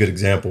just sets a good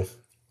example.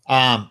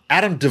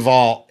 Adam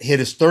Duvall hit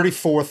his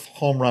 34th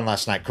home run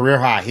last night, career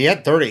high. He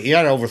had 30. He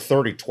had over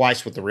 30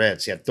 twice with the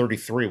Reds. He had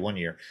 33 one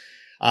year.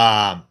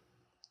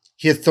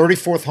 He had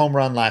 34th home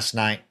run last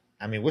night.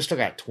 I mean, we still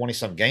got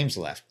 20-some games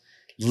left.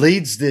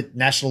 Leads the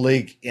National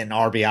League in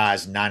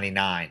RBIs,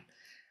 99.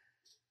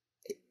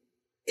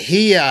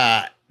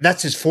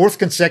 That's his 4th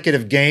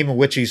consecutive game in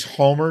which he's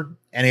homered,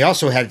 and he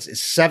also had his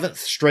 7th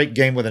straight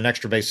game with an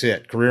extra base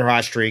hit, career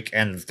high streak,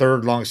 and the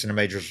 3rd longest in the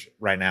majors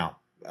right now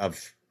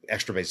of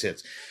extra base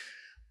hits.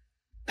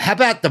 How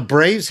about the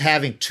Braves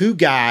having 2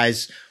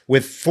 guys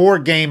with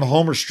 4-game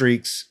homer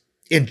streaks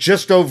in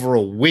just over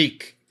a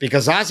week?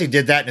 Because Ozzie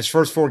did that in his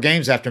first 4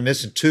 games after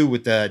missing 2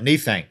 with the knee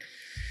thing.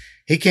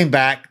 He came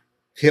back,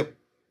 hit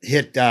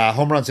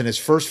home runs in his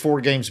first 4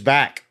 games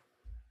back,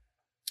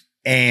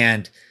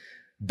 and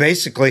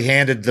basically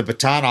handed the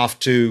baton off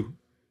to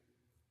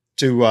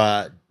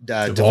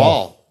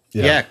Duvall.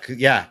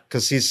 Yeah,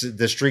 because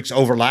the streaks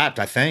overlapped,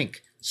 I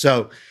think.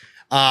 So,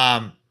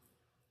 but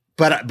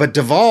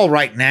Duvall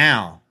right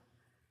now,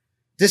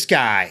 this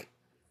guy,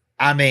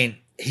 I mean,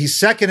 he's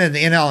second in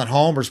the NL in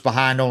homers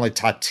behind only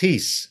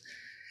Tatis,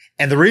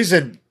 and the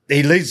reason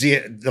he leads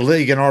the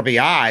league in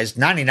RBIs,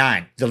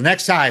 99. The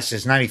next highest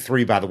is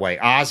 93, by the way.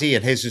 Ozzie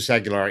and Jesus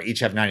Aguilar each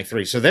have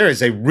 93. So there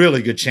is a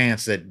really good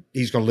chance that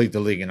he's going to lead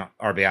the league in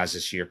RBIs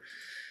this year.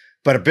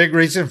 But a big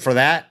reason for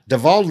that,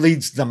 Duvall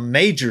leads the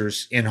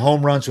majors in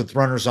home runs with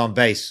runners on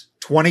base,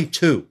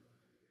 22.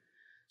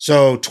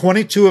 So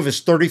 22 of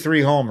his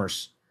 33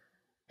 homers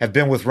have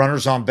been with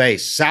runners on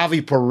base.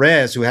 Salvi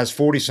Perez, who has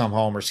 40-some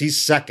homers,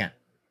 he's second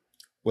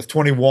with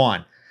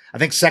 21. I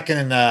think second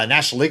in the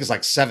National League is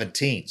like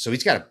 17. So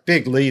he's got a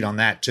big lead on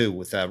that too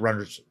with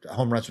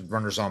home runs with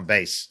runners on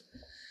base.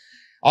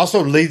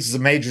 Also leads the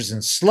majors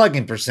in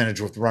slugging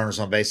percentage with runners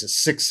on base at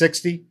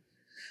 .660.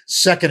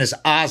 Second is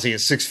Ozzie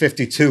at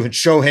 .652, and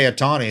Shohei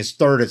Ohtani is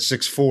third at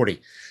 .640.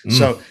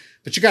 So,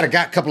 but you got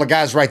a couple of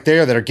guys right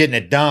there that are getting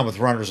it done with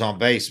runners on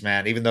base,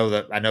 man. Even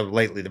though I know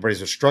lately the Braves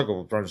have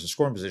struggled with runners in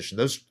scoring position,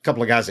 those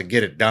couple of guys that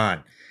get it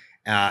done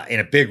in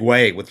a big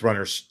way with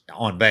runners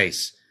on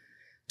base.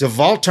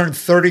 Duvall turned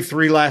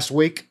 33 last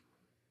week.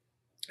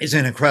 He's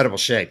in incredible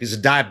shape. He's a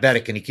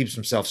diabetic, and he keeps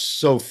himself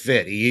so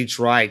fit. He eats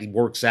right. He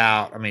works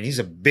out. I mean, he's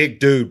a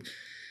big dude,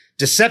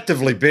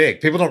 deceptively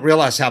big. People don't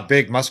realize how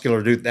big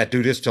muscular that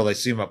dude is till they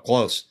see him up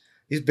close.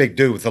 He's a big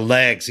dude with the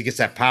legs. He gets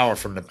that power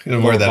from the He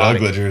doesn't wear that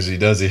ugly jersey,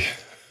 does he?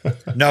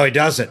 No, he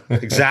doesn't.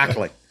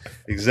 Exactly.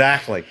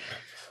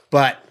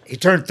 But he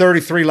turned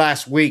 33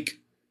 last week.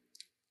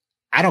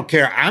 I don't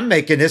care. I'm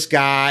making this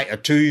guy a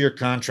 2-year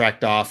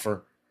contract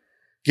offer,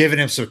 giving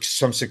him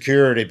some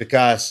security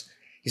because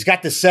he's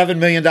got this $7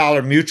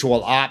 million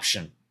mutual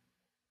option.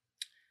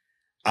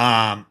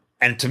 And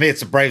to me,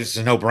 it's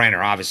a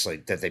no-brainer, obviously,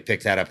 that they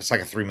picked that up. It's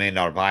like a $3 million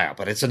buyout,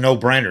 but it's a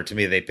no-brainer to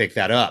me they picked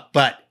that up.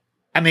 But,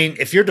 I mean,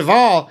 if you're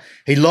Duvall,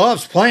 he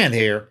loves playing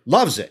here,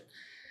 loves it.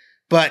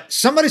 But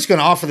somebody's going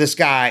to offer this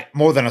guy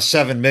more than a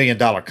 $7 million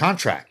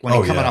contract when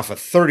he's coming off a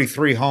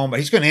 33 homer.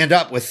 He's going to end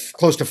up with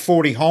close to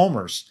 40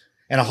 homers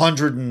and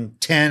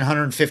 110,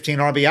 115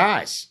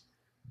 RBIs.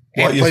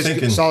 And plays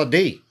a solid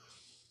D.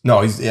 No,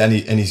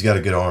 he's got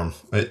a good arm.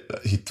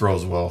 He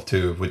throws well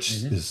too, which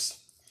is.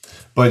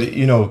 But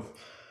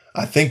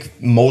I think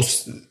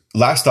last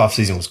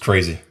offseason was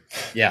crazy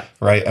Yeah.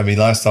 Right. I mean,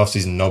 last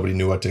offseason, nobody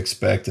knew what to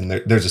expect. And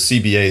there's a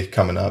CBA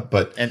coming up,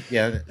 And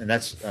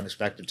that's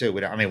unexpected too.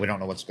 We don't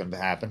know what's going to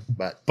happen,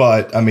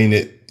 but I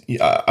mean,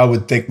 I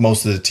would think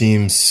most of the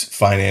team's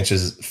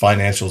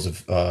financials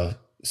have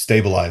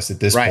stabilized at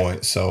this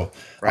point. So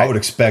I would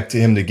expect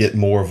him to get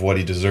more of what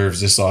he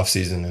deserves this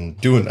offseason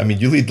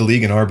and you lead the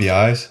league in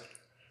RBIs.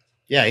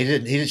 Yeah,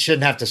 he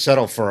shouldn't have to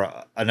settle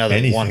for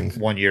another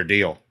one year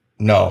deal.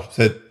 No,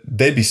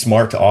 they'd be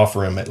smart to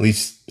offer him at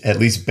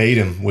least bait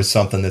him with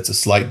something that's a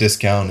slight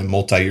discount and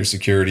multi-year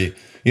security.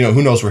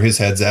 Who knows where his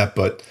head's at,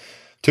 but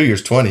 2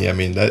 years, 20. I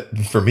mean, that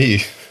for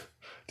me,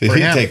 did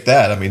he take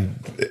that? I mean,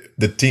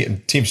 the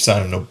team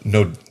signed him,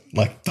 no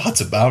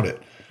thoughts about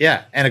it.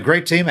 Yeah, and a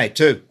great teammate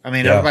too. I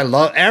mean,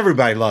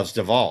 everybody loves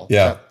Duvall.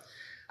 Yeah, so,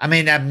 I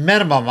mean, at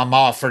minimum, I'm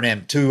offering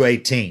him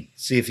 $218.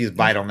 See if he's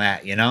bite on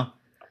that,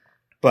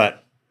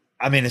 But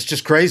I mean, it's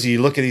just crazy.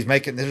 You look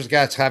at there's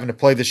guys having to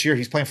play this year.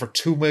 He's playing for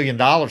 $2 million,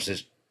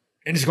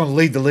 and he's going to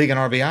lead the league in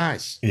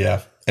RBIs.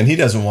 Yeah, and he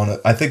doesn't want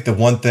to. I think the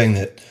one thing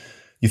that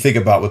you think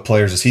about with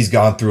players is he's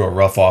gone through a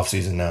rough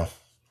offseason now.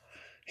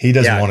 He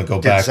doesn't want to go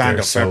back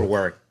there.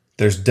 February.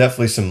 There's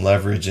definitely some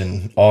leverage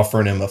in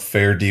offering him a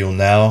fair deal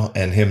now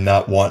and him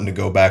not wanting to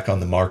go back on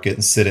the market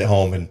and sit at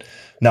home and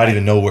not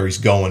even know where he's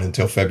going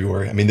until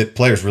February. I mean, the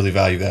players really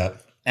value that.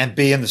 And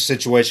be in the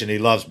situation he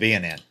loves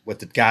being in with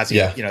the guys.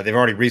 They've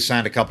already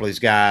re-signed a couple of these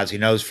guys. He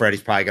knows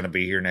Freddie's probably going to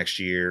be here next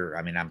year.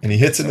 I mean, and he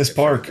hits in this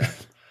park.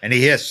 And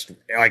he hits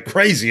like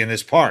crazy in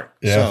this park.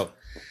 Yeah. So,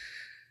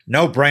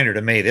 no brainer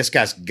to me. This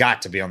guy's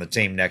got to be on the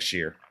team next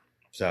year.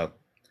 So,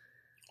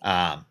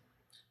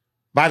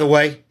 by the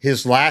way,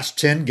 his last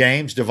 10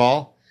 games,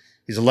 Duvall,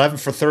 he's 11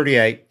 for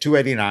 38,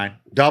 289,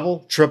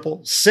 double,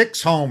 triple,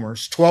 6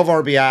 homers, 12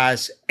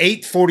 RBIs,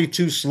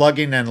 842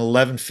 slugging, and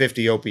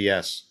 1150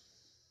 OPS.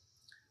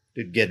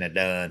 Dude, getting it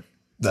done.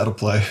 That'll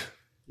play.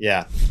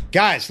 Yeah.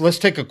 Guys, let's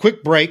take a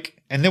quick break,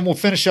 and then we'll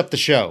finish up the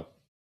show.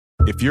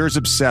 If you're as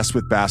obsessed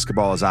with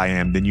basketball as I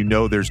am, then you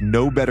know there's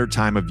no better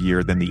time of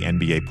year than the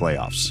NBA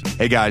playoffs.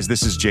 Hey guys,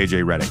 this is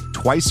JJ Redick.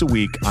 Twice a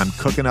week, I'm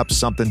cooking up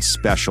something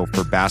special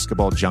for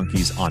basketball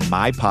junkies on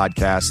my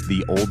podcast,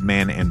 The Old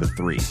Man and the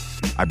Three.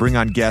 I bring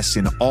on guests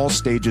in all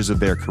stages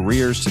of their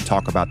careers to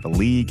talk about the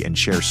league and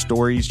share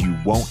stories you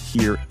won't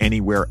hear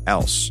anywhere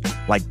else,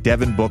 like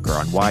Devin Booker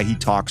on why he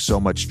talks so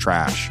much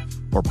trash,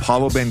 or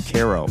Paulo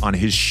Banchero on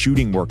his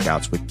shooting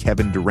workouts with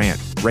Kevin Durant,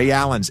 Ray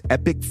Allen's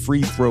epic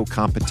free throw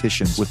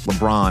competitions with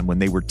LeBron when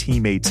they were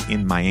teammates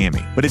in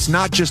Miami. But it's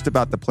not just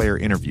about the player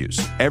interviews.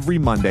 Every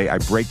Monday, I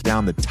break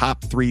down the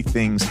top 3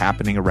 things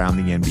happening around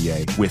the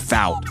NBA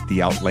without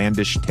the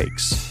outlandish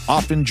takes.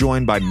 Often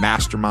joined by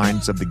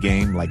masterminds of the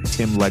game like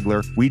Tim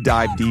Legler, we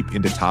dive deep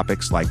into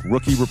topics like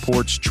rookie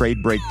reports,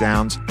 trade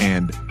breakdowns,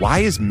 and why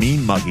is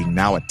mean mugging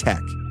now a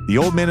tech? The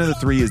Old Man and the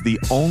Three is the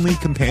only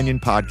companion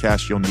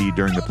podcast you'll need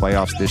during the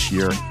playoffs this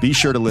year. Be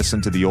sure to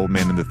listen to The Old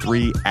Man and the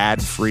Three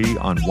ad-free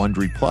on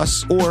Wondery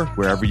Plus or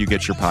wherever you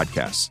get your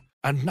podcasts.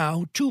 And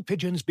now, 2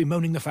 pigeons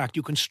bemoaning the fact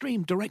you can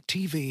stream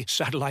DirecTV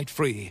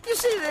satellite-free. You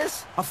see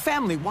this? A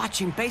family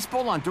watching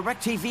baseball on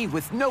DirecTV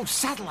with no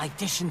satellite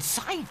dish in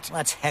sight.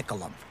 Let's heckle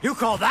them. You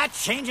call that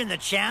changing the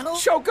channel?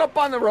 Choke up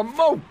on the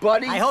remote,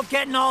 buddy. I hope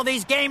getting all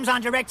these games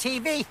on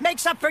DirecTV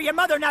makes up for your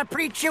mother not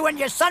pre-chewing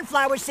your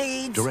sunflower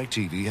seeds.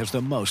 DirecTV has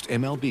the most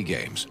MLB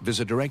games.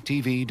 Visit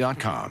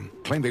DirecTV.com.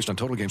 Claim based on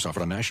total games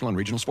offered on national and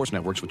regional sports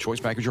networks with choice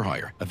package or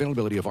higher.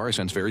 Availability of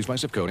RSNs varies by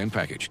zip code and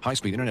package.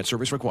 High-speed internet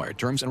service required.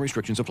 Terms and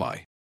restrictions apply.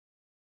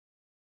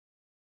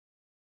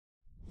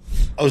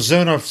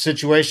 Ozuna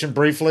situation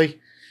briefly.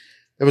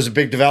 There was a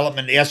big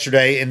development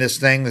yesterday in this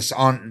thing, this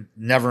on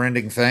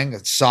never-ending thing,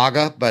 it's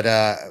saga, but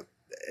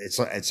it's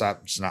not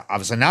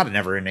obviously not a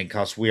never-ending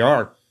because we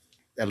are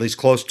at least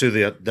close to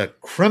the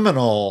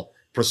criminal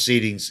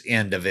proceedings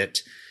end of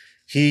it.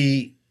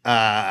 He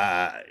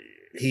agreed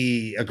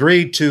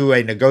to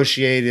a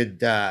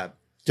negotiated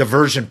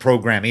diversion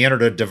program. He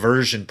entered a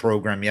diversion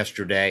program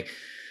yesterday,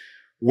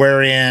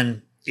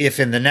 wherein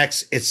if in the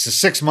next, it's a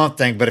 6-month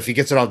thing, but if he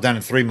gets it all done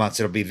in 3 months,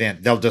 it'll be then.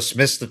 They'll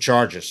dismiss the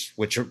charges,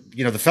 which are,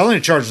 the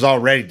felony charge is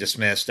already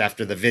dismissed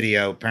after the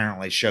video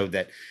apparently showed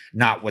that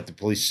not what the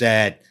police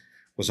said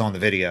was on the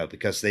video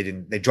because they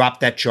dropped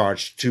that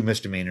charge, 2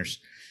 misdemeanors.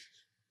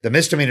 The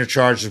misdemeanor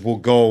charges will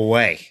go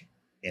away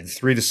in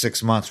 3 to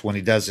 6 months when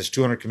he does this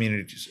 200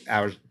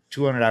 hours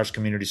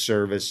community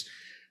service,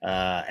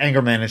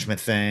 anger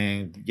management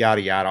thing, yada,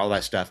 yada, all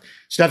that stuff.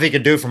 Stuff he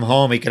can do from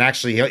home. He can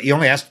actually, he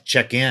only has to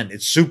check in.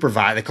 It's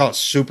supervised. They call it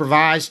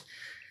supervised.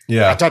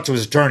 Yeah. I talked to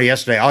his attorney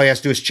yesterday. All he has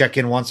to do is check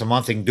in once a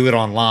month. He can do it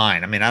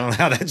online. I mean, I don't know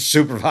how that's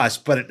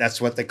supervised, but that's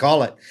what they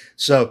call it.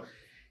 So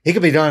he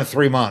could be done in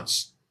 3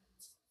 months.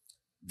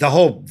 That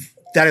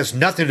has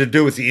nothing to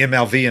do with the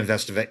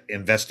MLB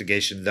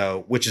investigation,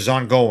 though, which is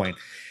ongoing.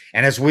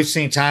 And as we've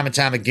seen time and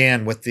time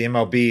again with the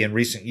MLB in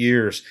recent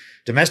years,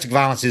 domestic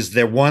violence is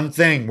their one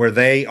thing where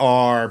they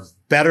are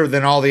better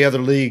than all the other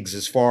leagues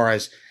as far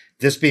as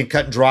this being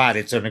cut and dried.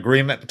 It's an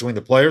agreement between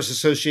the Players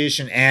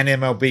Association and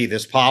MLB,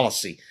 this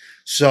policy.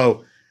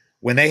 So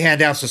when they hand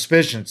down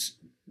suspicions,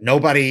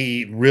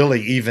 nobody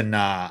really even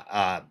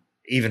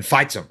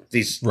fights him.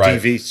 These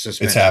TV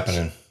suspensions. It's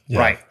happening. Yeah.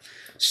 Right.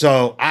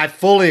 So I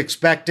fully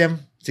expect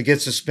him to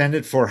get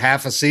suspended for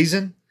half a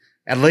season,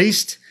 at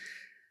least.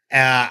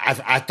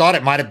 I thought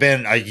it might have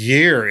been a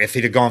year if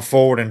he'd have gone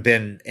forward and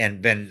been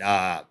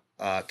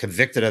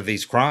convicted of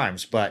these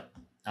crimes, but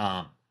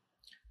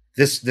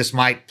this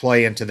might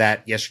play into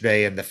that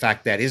yesterday, and the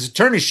fact that his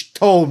attorney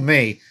told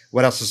me,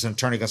 what else is an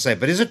attorney going to say?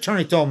 But his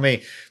attorney told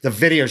me the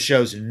video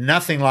shows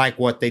nothing like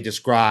what they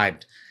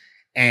described,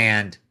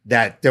 and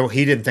that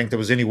he didn't think there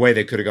was any way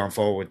they could have gone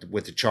forward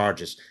with the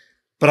charges.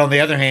 But on the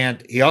other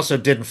hand, he also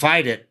didn't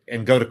fight it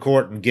and go to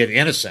court and get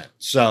innocent.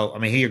 So, I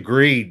mean, he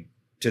agreed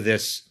to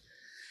this.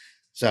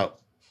 So,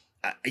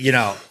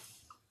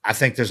 I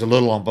think there's a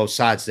little on both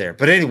sides there.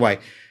 But anyway,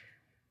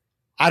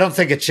 I don't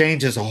think it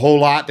changes a whole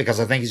lot because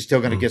I think he's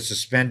still going to get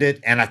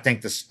suspended. And I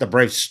think the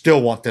Braves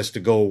still want this to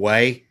go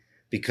away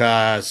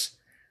because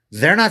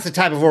they're not the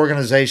type of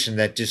organization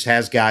that just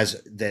has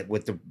guys that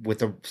with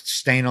the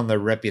stain on their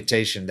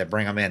reputation that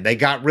bring them in. They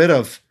got rid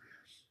of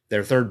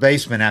their third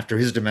baseman after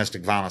his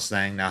domestic violence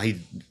thing. Now, he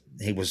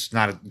was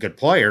not a good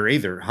player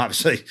either,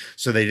 obviously.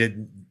 So they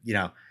didn't,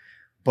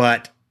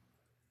 but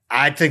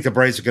I think the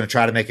Braves are going to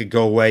try to make it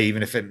go away,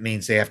 even if it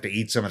means they have to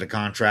eat some of the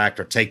contract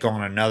or take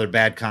on another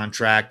bad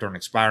contract or an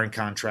expiring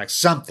contract,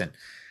 something.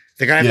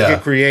 They're going to have to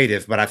get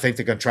creative, but I think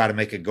they're going to try to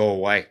make it go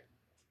away.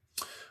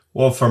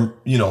 Well, from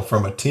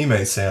a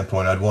teammate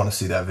standpoint, I'd want to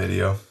see that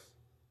video.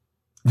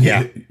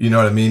 Yeah. You know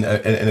what I mean?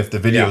 And if the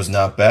video is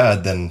not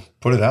bad, then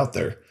put it out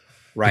there.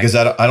 Right. Because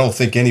I don't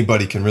think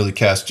anybody can really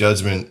cast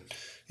judgment.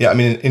 Yeah, I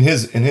mean, in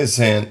his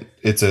hand,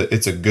 it's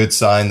a good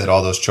sign that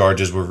all those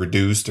charges were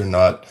reduced or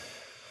not.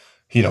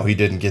 He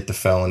didn't get the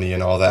felony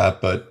and all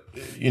that. But,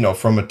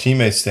 from a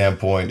teammate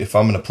standpoint, if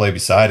I'm going to play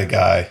beside a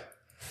guy,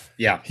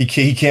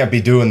 he can't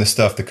be doing the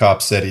stuff the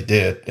cops said he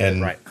did.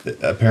 And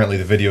apparently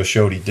the video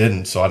showed he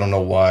didn't. So I don't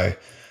know why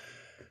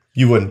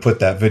you wouldn't put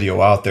that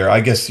video out there. I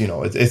guess,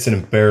 it's an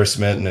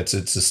embarrassment and it's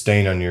a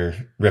stain on your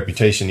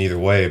reputation either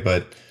way.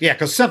 But yeah,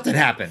 because something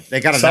happened. They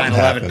got a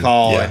 911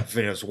 call and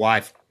his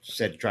wife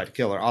said he tried to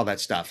kill her, all that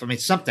stuff. I mean,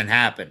 something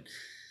happened.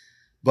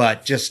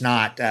 But just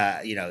not,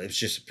 it was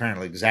just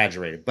apparently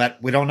exaggerated. But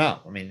we don't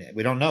know. I mean,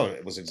 we don't know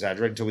it was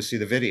exaggerated until we see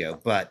the video.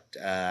 But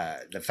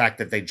the fact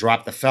that they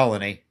dropped the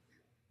felony.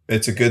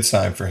 It's a good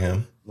sign for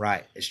him.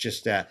 Right. It's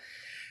just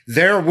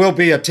there will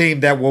be a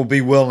team that will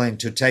be willing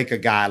to take a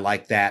guy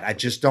like that. I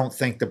just don't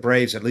think the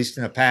Braves, at least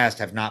in the past,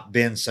 have not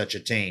been such a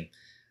team.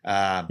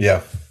 Some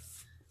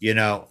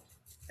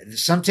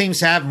teams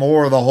have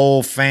more of the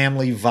whole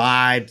family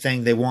vibe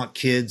thing. They want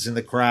kids in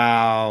the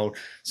crowd.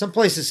 Some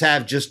places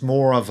have just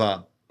more of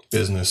a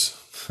business.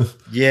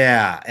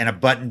 And a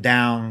button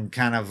down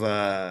kind of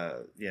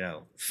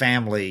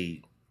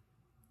family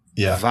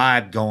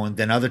vibe going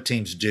than other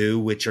teams do,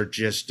 which are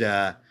just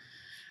not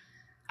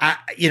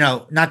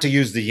to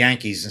use the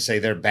Yankees and say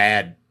they're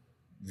bad.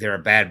 They're a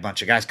bad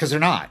bunch of guys because they're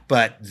not.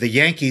 But the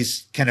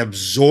Yankees can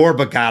absorb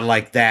a guy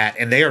like that,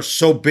 and they are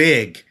so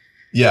big.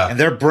 Yeah. And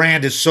their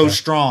brand is so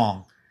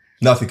strong.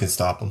 Nothing can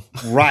stop them.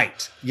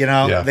 Right.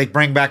 They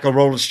bring back a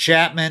Aroldis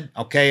Chapman.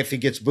 Okay, if he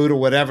gets booed or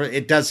whatever,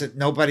 it doesn't.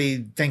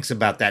 Nobody thinks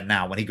about that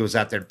now when he goes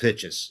out there and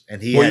pitches.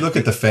 And you look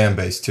at the fan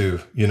base too.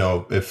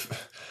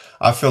 If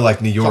I feel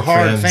like New York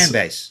fans fan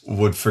base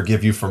would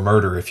forgive you for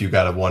murder if you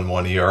got a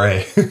 1.1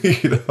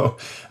 ERA.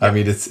 I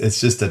mean, it's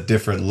just a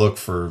different look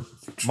for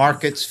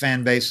markets,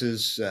 fan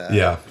bases,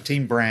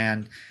 team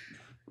brand.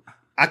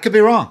 I could be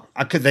wrong.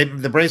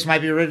 The Braves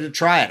might be ready to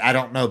try it. I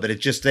don't know, but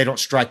they don't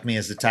strike me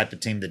as the type of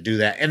team that do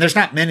that. And there's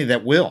not many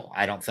that will.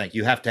 I don't think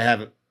you have to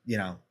have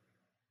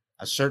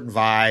a certain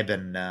vibe,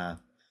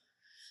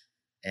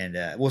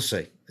 and we'll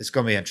see. It's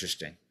going to be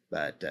interesting,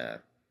 but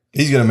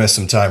he's going to miss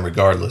some time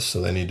regardless.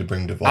 So they need to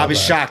bring Duvall. I'll be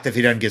shocked if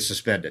he doesn't get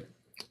suspended.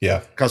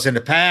 Yeah, because in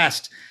the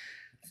past,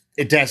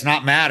 it does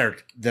not matter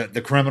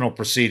the criminal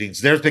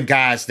proceedings. There's been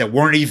guys that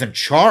weren't even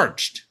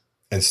charged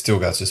and still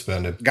got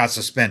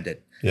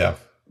suspended. Yeah.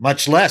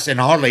 Much less, and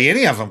hardly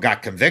any of them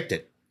got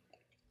convicted.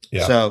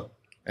 Yeah. So,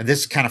 and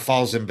this kind of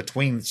falls in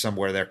between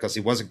somewhere there because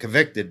he wasn't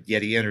convicted,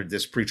 yet he entered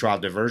this pretrial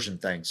diversion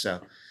thing.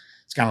 So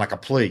it's kind of like a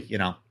plea,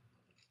 Yeah.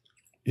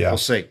 We'll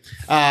see.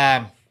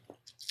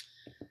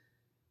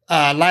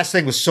 Last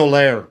thing was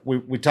Soler.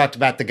 We talked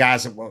about the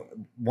guys that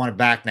wanted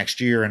back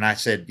next year, and I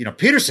said,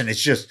 Peterson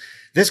is just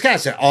this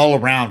guy's an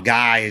all-around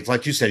guy. It's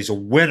like you said, he's a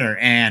winner,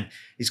 and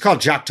he's called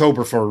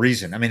Jocktober for a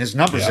reason. I mean, his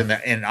numbers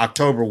in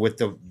October with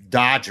the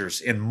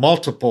Dodgers in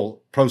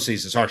multiple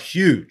postseasons are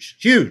huge,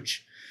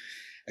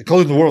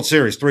 including the World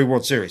Series, 3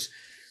 World Series.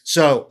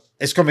 So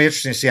it's going to be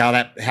interesting to see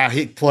how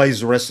he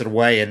plays the rest of the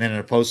way, and then in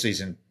the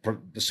postseason,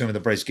 assuming the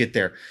Braves get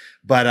there.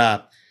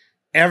 But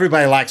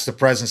everybody likes the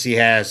presence he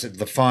has.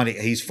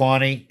 He's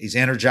funny, he's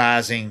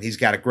energizing, he's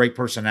got a great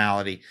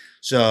personality.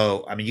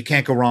 So I mean, you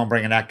can't go wrong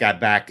bringing that guy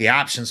back. The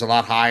option's a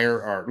lot higher,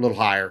 or a little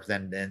higher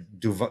than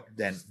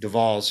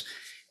Duvall's,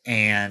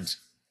 and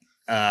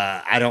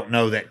I don't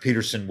know that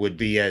Peterson would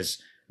be as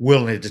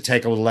willing to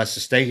take a little less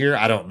to stay here.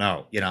 I don't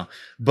know,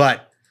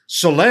 But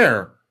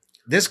Soler,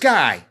 this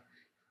guy,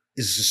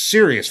 is a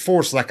serious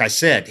force. Like I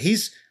said,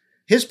 his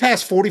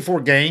past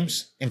 44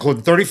 games,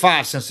 including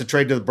 35 since the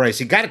trade to the Braves.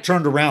 He got it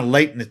turned around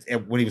late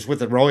when he was with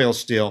the Royals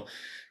still.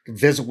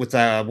 Visit with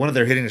one of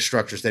their hitting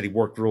instructors that he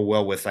worked real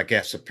well with, I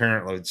guess,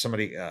 apparently.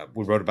 Somebody,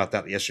 we wrote about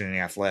that yesterday in The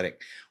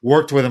Athletic.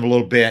 Worked with him a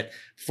little bit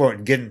for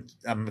getting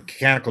a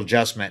mechanical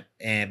adjustment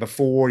and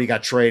before he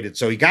got traded.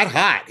 So he got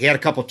hot. He had a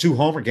couple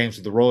 2-homer games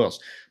with the Royals,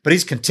 but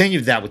he's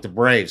continued that with the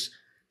Braves.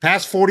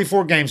 Past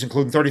 44 games,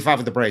 including 35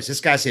 with the Braves.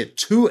 This guy's hit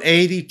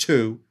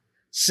 282,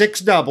 6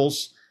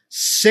 doubles,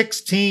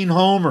 16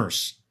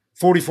 homers,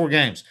 44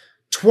 games,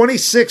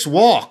 26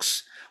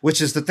 walks,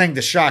 which is the thing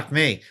that shocked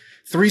me.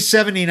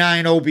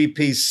 379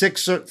 OBP,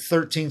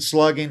 613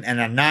 slugging, and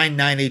a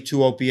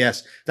 992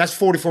 OPS. That's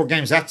 44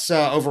 games. That's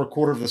over a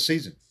quarter of the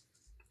season.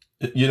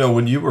 You know,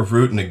 when you were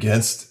rooting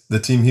against the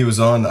team he was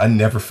on, I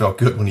never felt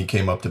good when he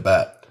came up to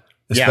bat,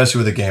 especially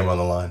with a game on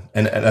the line.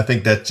 And I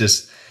think that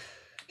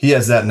he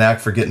has that knack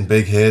for getting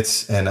big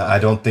hits, and I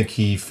don't think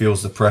he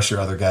feels the pressure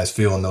other guys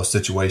feel in those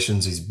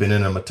situations. He's been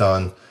in them a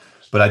ton.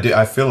 But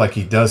I feel like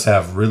he does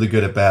have really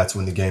good at-bats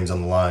when the game's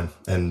on the line,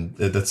 and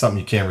that's something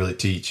you can't really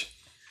teach.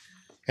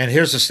 And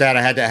here's a stat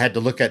I had to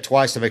look at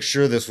twice to make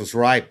sure this was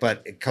right,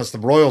 but because the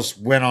Royals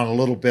went on a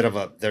little bit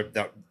of their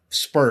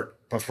spurt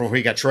before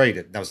he got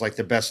traded. That was like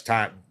the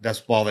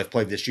best ball they've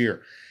played this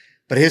year.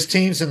 But his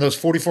teams in those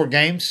 44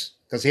 games,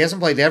 because he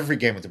hasn't played every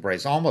game with the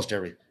Braves, almost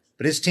every,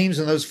 but his teams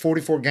in those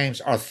 44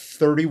 games are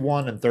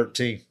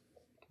 31-13.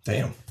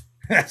 Damn.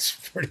 That's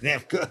pretty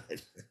damn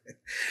good.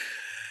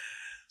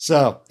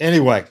 So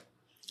anyway,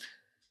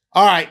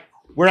 all right,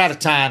 we're out of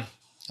time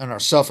on our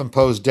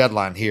self-imposed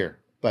deadline here,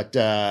 but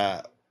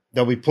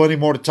there'll be plenty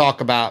more to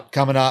talk about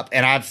coming up.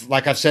 And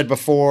like I've said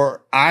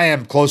before, I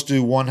am close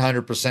to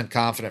 100%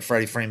 confident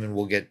Freddie Freeman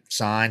will get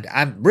signed.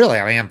 I am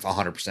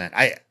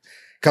 100%.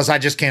 Because I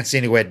just can't see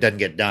any way it doesn't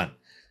get done.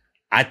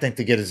 I think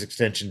to get his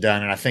extension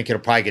done, and I think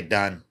it'll probably get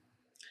done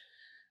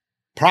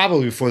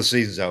probably before the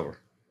season's over.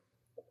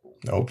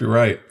 I hope you're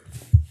right.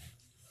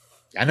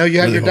 I know you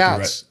have your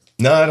doubts.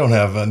 No, I don't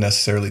have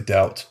necessarily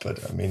doubts,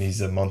 but I mean,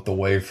 he's a month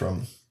away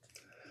from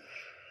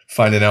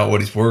finding out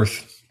what he's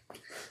worth.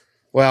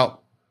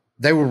 Well,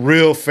 they were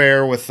real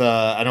fair with,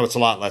 I know it's a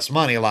lot less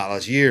money, a lot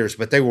less years,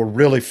 but they were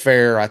really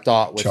fair, I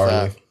thought, with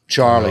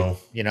Charlie. No.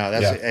 You know,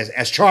 that's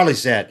as Charlie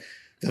said,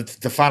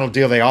 the final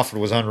deal they offered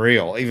was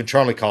unreal. Even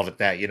Charlie called it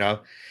that, you know.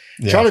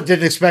 Yeah. Charlie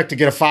didn't expect to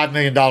get a $5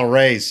 million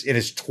raise in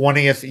his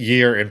 20th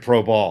year in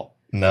pro ball.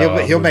 No,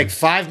 he'll make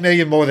 $5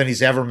 million more than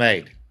he's ever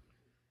made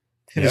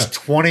in his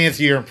 20th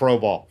year in pro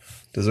ball.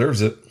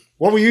 Deserves it.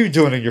 What were you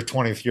doing in your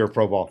 20th year of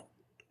pro ball?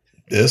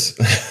 This.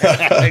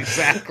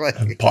 Exactly.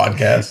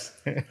 Podcast.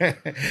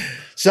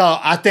 So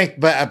I think,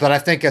 but I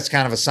think that's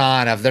kind of a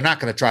sign of they're not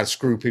going to try to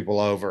screw people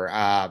over.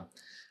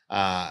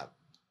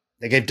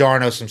 They gave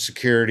Darno some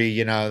security,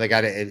 you know. They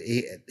got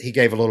he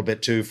gave a little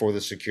bit too for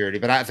the security,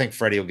 but I think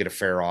Freddie will get a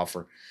fair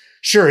offer.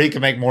 Sure, he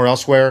can make more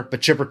elsewhere,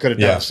 but Chipper could have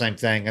done the same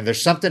thing. And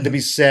there's something to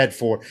be said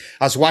for.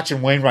 I was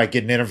watching Wainwright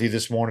get an interview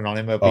this morning on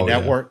MLB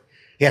Network. Yeah.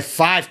 He had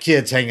 5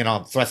 kids hanging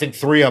on, so I think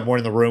 3 of them were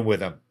in the room with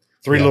him.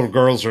 3 little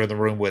girls are in the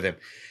room with him.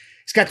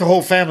 He's got the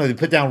whole family. They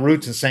put down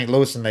roots in St.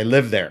 Louis and they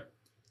live there.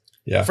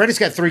 Yeah, Freddie's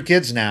got 3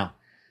 kids now.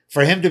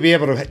 For him to be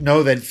able to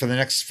know that for the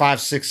next 5,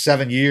 6,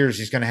 7 years,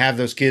 he's going to have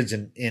those kids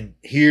in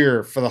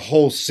here for the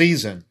whole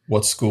season.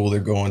 What school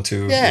they're going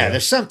to? Yeah,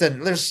 there's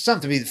something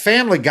to be.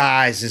 Family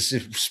guys is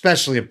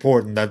especially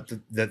important.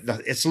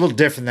 It's a little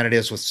different than it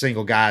is with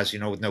single guys, you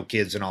know, with no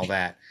kids and all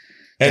that.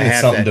 And it's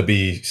something to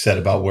be said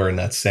about wearing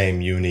that same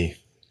uni.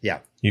 Yeah,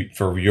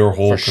 for your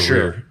whole career.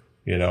 Sure.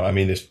 You know, I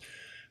mean, if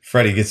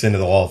Freddie gets into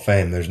the Hall of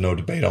Fame, there's no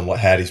debate on what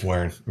hat he's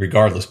wearing,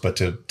 regardless. But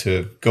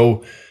to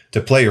go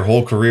to play your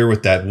whole career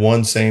with that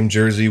one same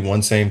jersey,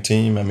 one same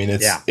team, I mean,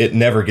 it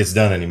never gets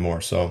done anymore.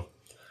 So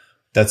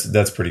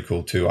that's pretty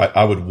cool too.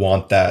 I would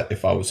want that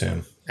if I was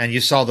him. And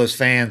you saw those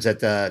fans at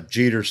the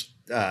Jeter's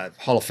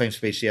Hall of Fame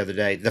speech the other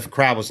day. The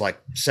crowd was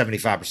like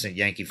 75%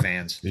 Yankee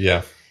fans.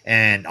 Yeah,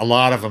 and a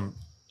lot of them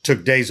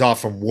took days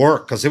off from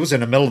work because it was in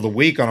the middle of the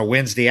week on a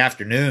Wednesday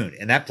afternoon,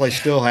 and that place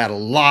still had a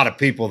lot of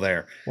people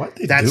there.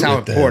 That's how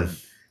important.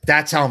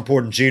 That's how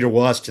important Jeter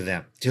was to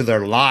them, to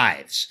their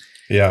lives.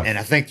 Yeah, and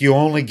I think you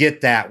only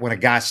get that when a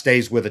guy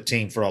stays with a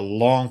team for a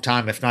long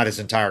time, if not his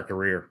entire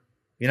career.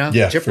 You know,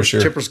 for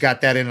sure. Chipper's got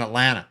that in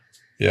Atlanta.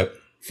 Yep.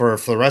 For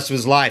the rest of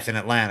his life in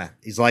Atlanta,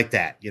 he's like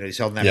that. You know, he's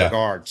held in that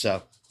regard.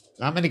 So,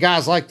 not many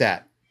guys like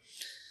that.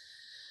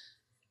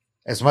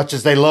 As much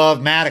as they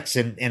love Maddox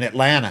in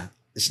Atlanta,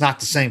 it's not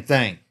the same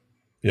thing.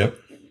 Yep.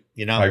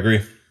 You know? I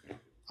agree.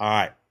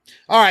 All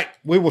right.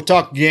 We will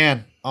talk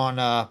again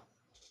on,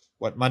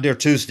 Monday or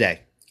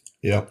Tuesday?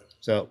 Yep.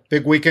 So,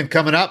 big weekend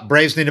coming up.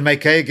 Braves need to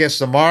make hay against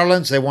the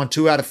Marlins. They won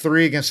 2 out of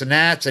 3 against the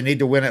Nats. They need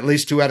to win at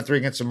least 2 out of 3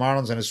 against the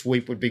Marlins, and a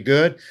sweep would be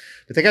good.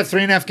 But they got a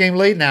 3.5 game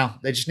lead now.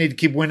 They just need to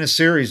keep winning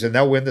series, and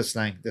they'll win this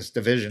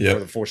division for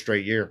the 4th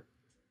straight year.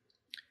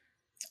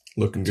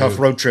 Looking Tough good.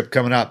 road trip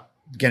coming up.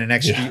 Again,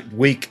 next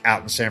week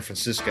out in San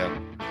Francisco.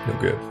 No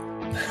good.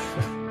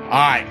 All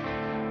right.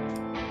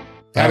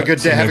 Have a good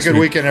day. Have a good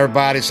weekend,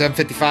 everybody.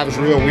 7:55 is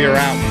real. We are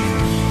out.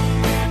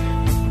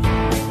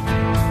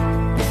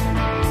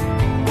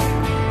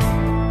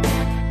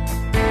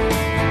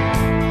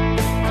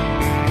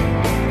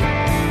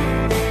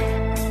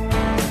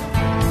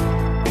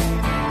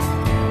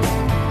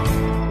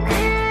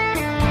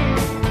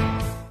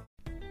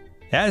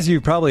 As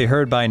you've probably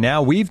heard by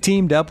now, we've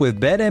teamed up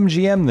with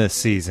BetMGM this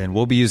season.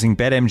 We'll be using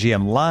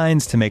BetMGM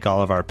lines to make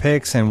all of our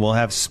picks, and we'll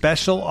have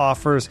special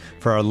offers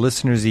for our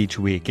listeners each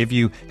week. If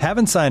you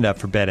haven't signed up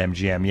for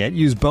BetMGM yet,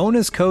 use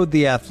bonus code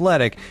The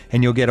Athletic,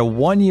 and you'll get a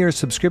 1-year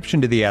subscription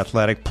to The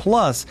Athletic,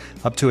 plus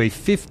up to a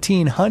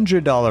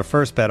 $1,500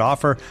 first bet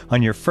offer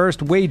on your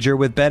first wager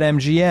with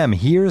BetMGM.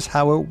 Here's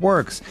how it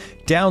works.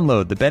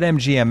 Download the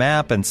BetMGM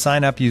app and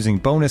sign up using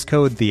bonus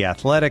code The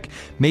Athletic.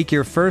 Make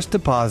your first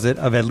deposit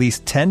of at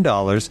least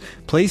 $10.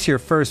 Place your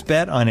first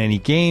bet on any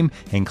game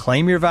and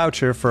claim your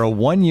voucher for a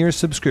 1-year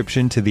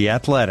subscription to The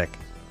Athletic.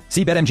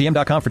 See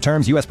BetMGM.com for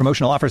terms. U.S.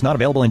 promotional offers not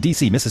available in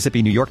D.C.,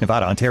 Mississippi, New York,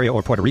 Nevada, Ontario,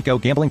 or Puerto Rico.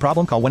 Gambling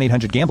problem? Call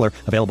 1-800-GAMBLER.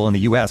 Available in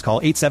the U.S.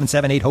 Call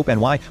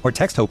 877-8-HOPE-NY or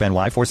text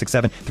HOPE-NY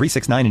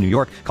 467-369 in New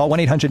York. Call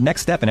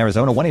 1-800-NEXT-STEP in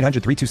Arizona.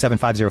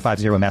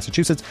 1-800-327-5050 in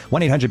Massachusetts.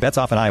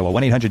 1-800-BETS-OFF in Iowa.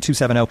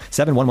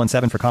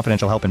 1-800-270-7117 for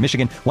confidential help in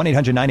Michigan.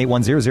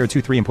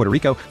 1-800-981-0023 in Puerto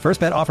Rico.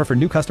 First bet offer for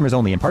new customers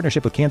only in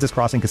partnership with Kansas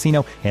Crossing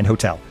Casino and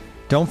Hotel.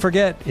 Don't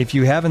forget, if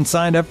you haven't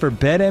signed up for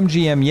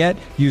BetMGM yet,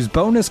 use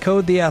bonus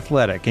code The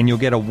Athletic, and you'll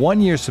get a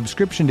 1-year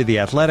subscription to The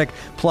Athletic,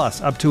 plus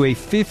up to a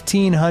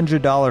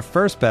 $1,500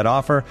 first bet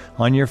offer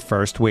on your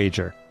first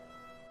wager.